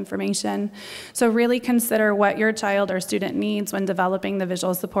relevant information. So really consider what your child or student needs when developing the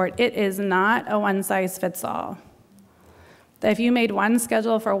visual support. It is not a one-size-fits-all. If you made one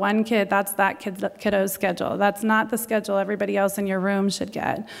schedule for one kid, that's that kiddo's schedule. That's not the schedule everybody else in your room should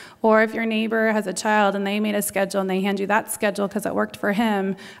get. Or if your neighbor has a child and they made a schedule and they hand you that schedule because it worked for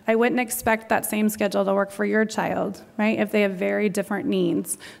him, I wouldn't expect that same schedule to work for your child, right? If they have very different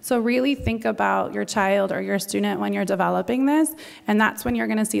needs. So really think about your child or your student when you're developing this, and that's when you're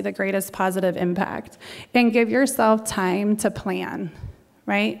going to see the greatest positive impact. And give yourself time to plan.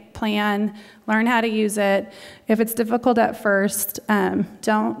 Right? Plan, learn how to use it. If it's difficult at first,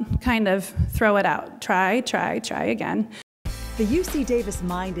 don't kind of throw it out. Try again. The UC Davis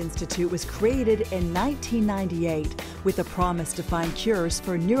Mind Institute was created in 1998 with a promise to find cures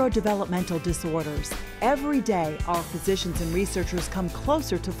for neurodevelopmental disorders. Every day, our physicians and researchers come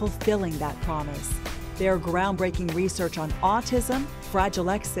closer to fulfilling that promise. Their groundbreaking research on autism,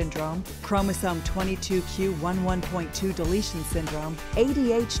 Fragile X syndrome, chromosome 22q11.2 deletion syndrome,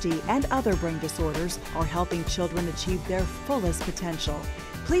 ADHD, and other brain disorders are helping children achieve their fullest potential.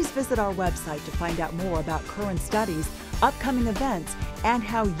 Please visit our website to find out more about current studies, upcoming events, and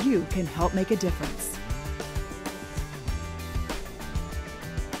how you can help make a difference.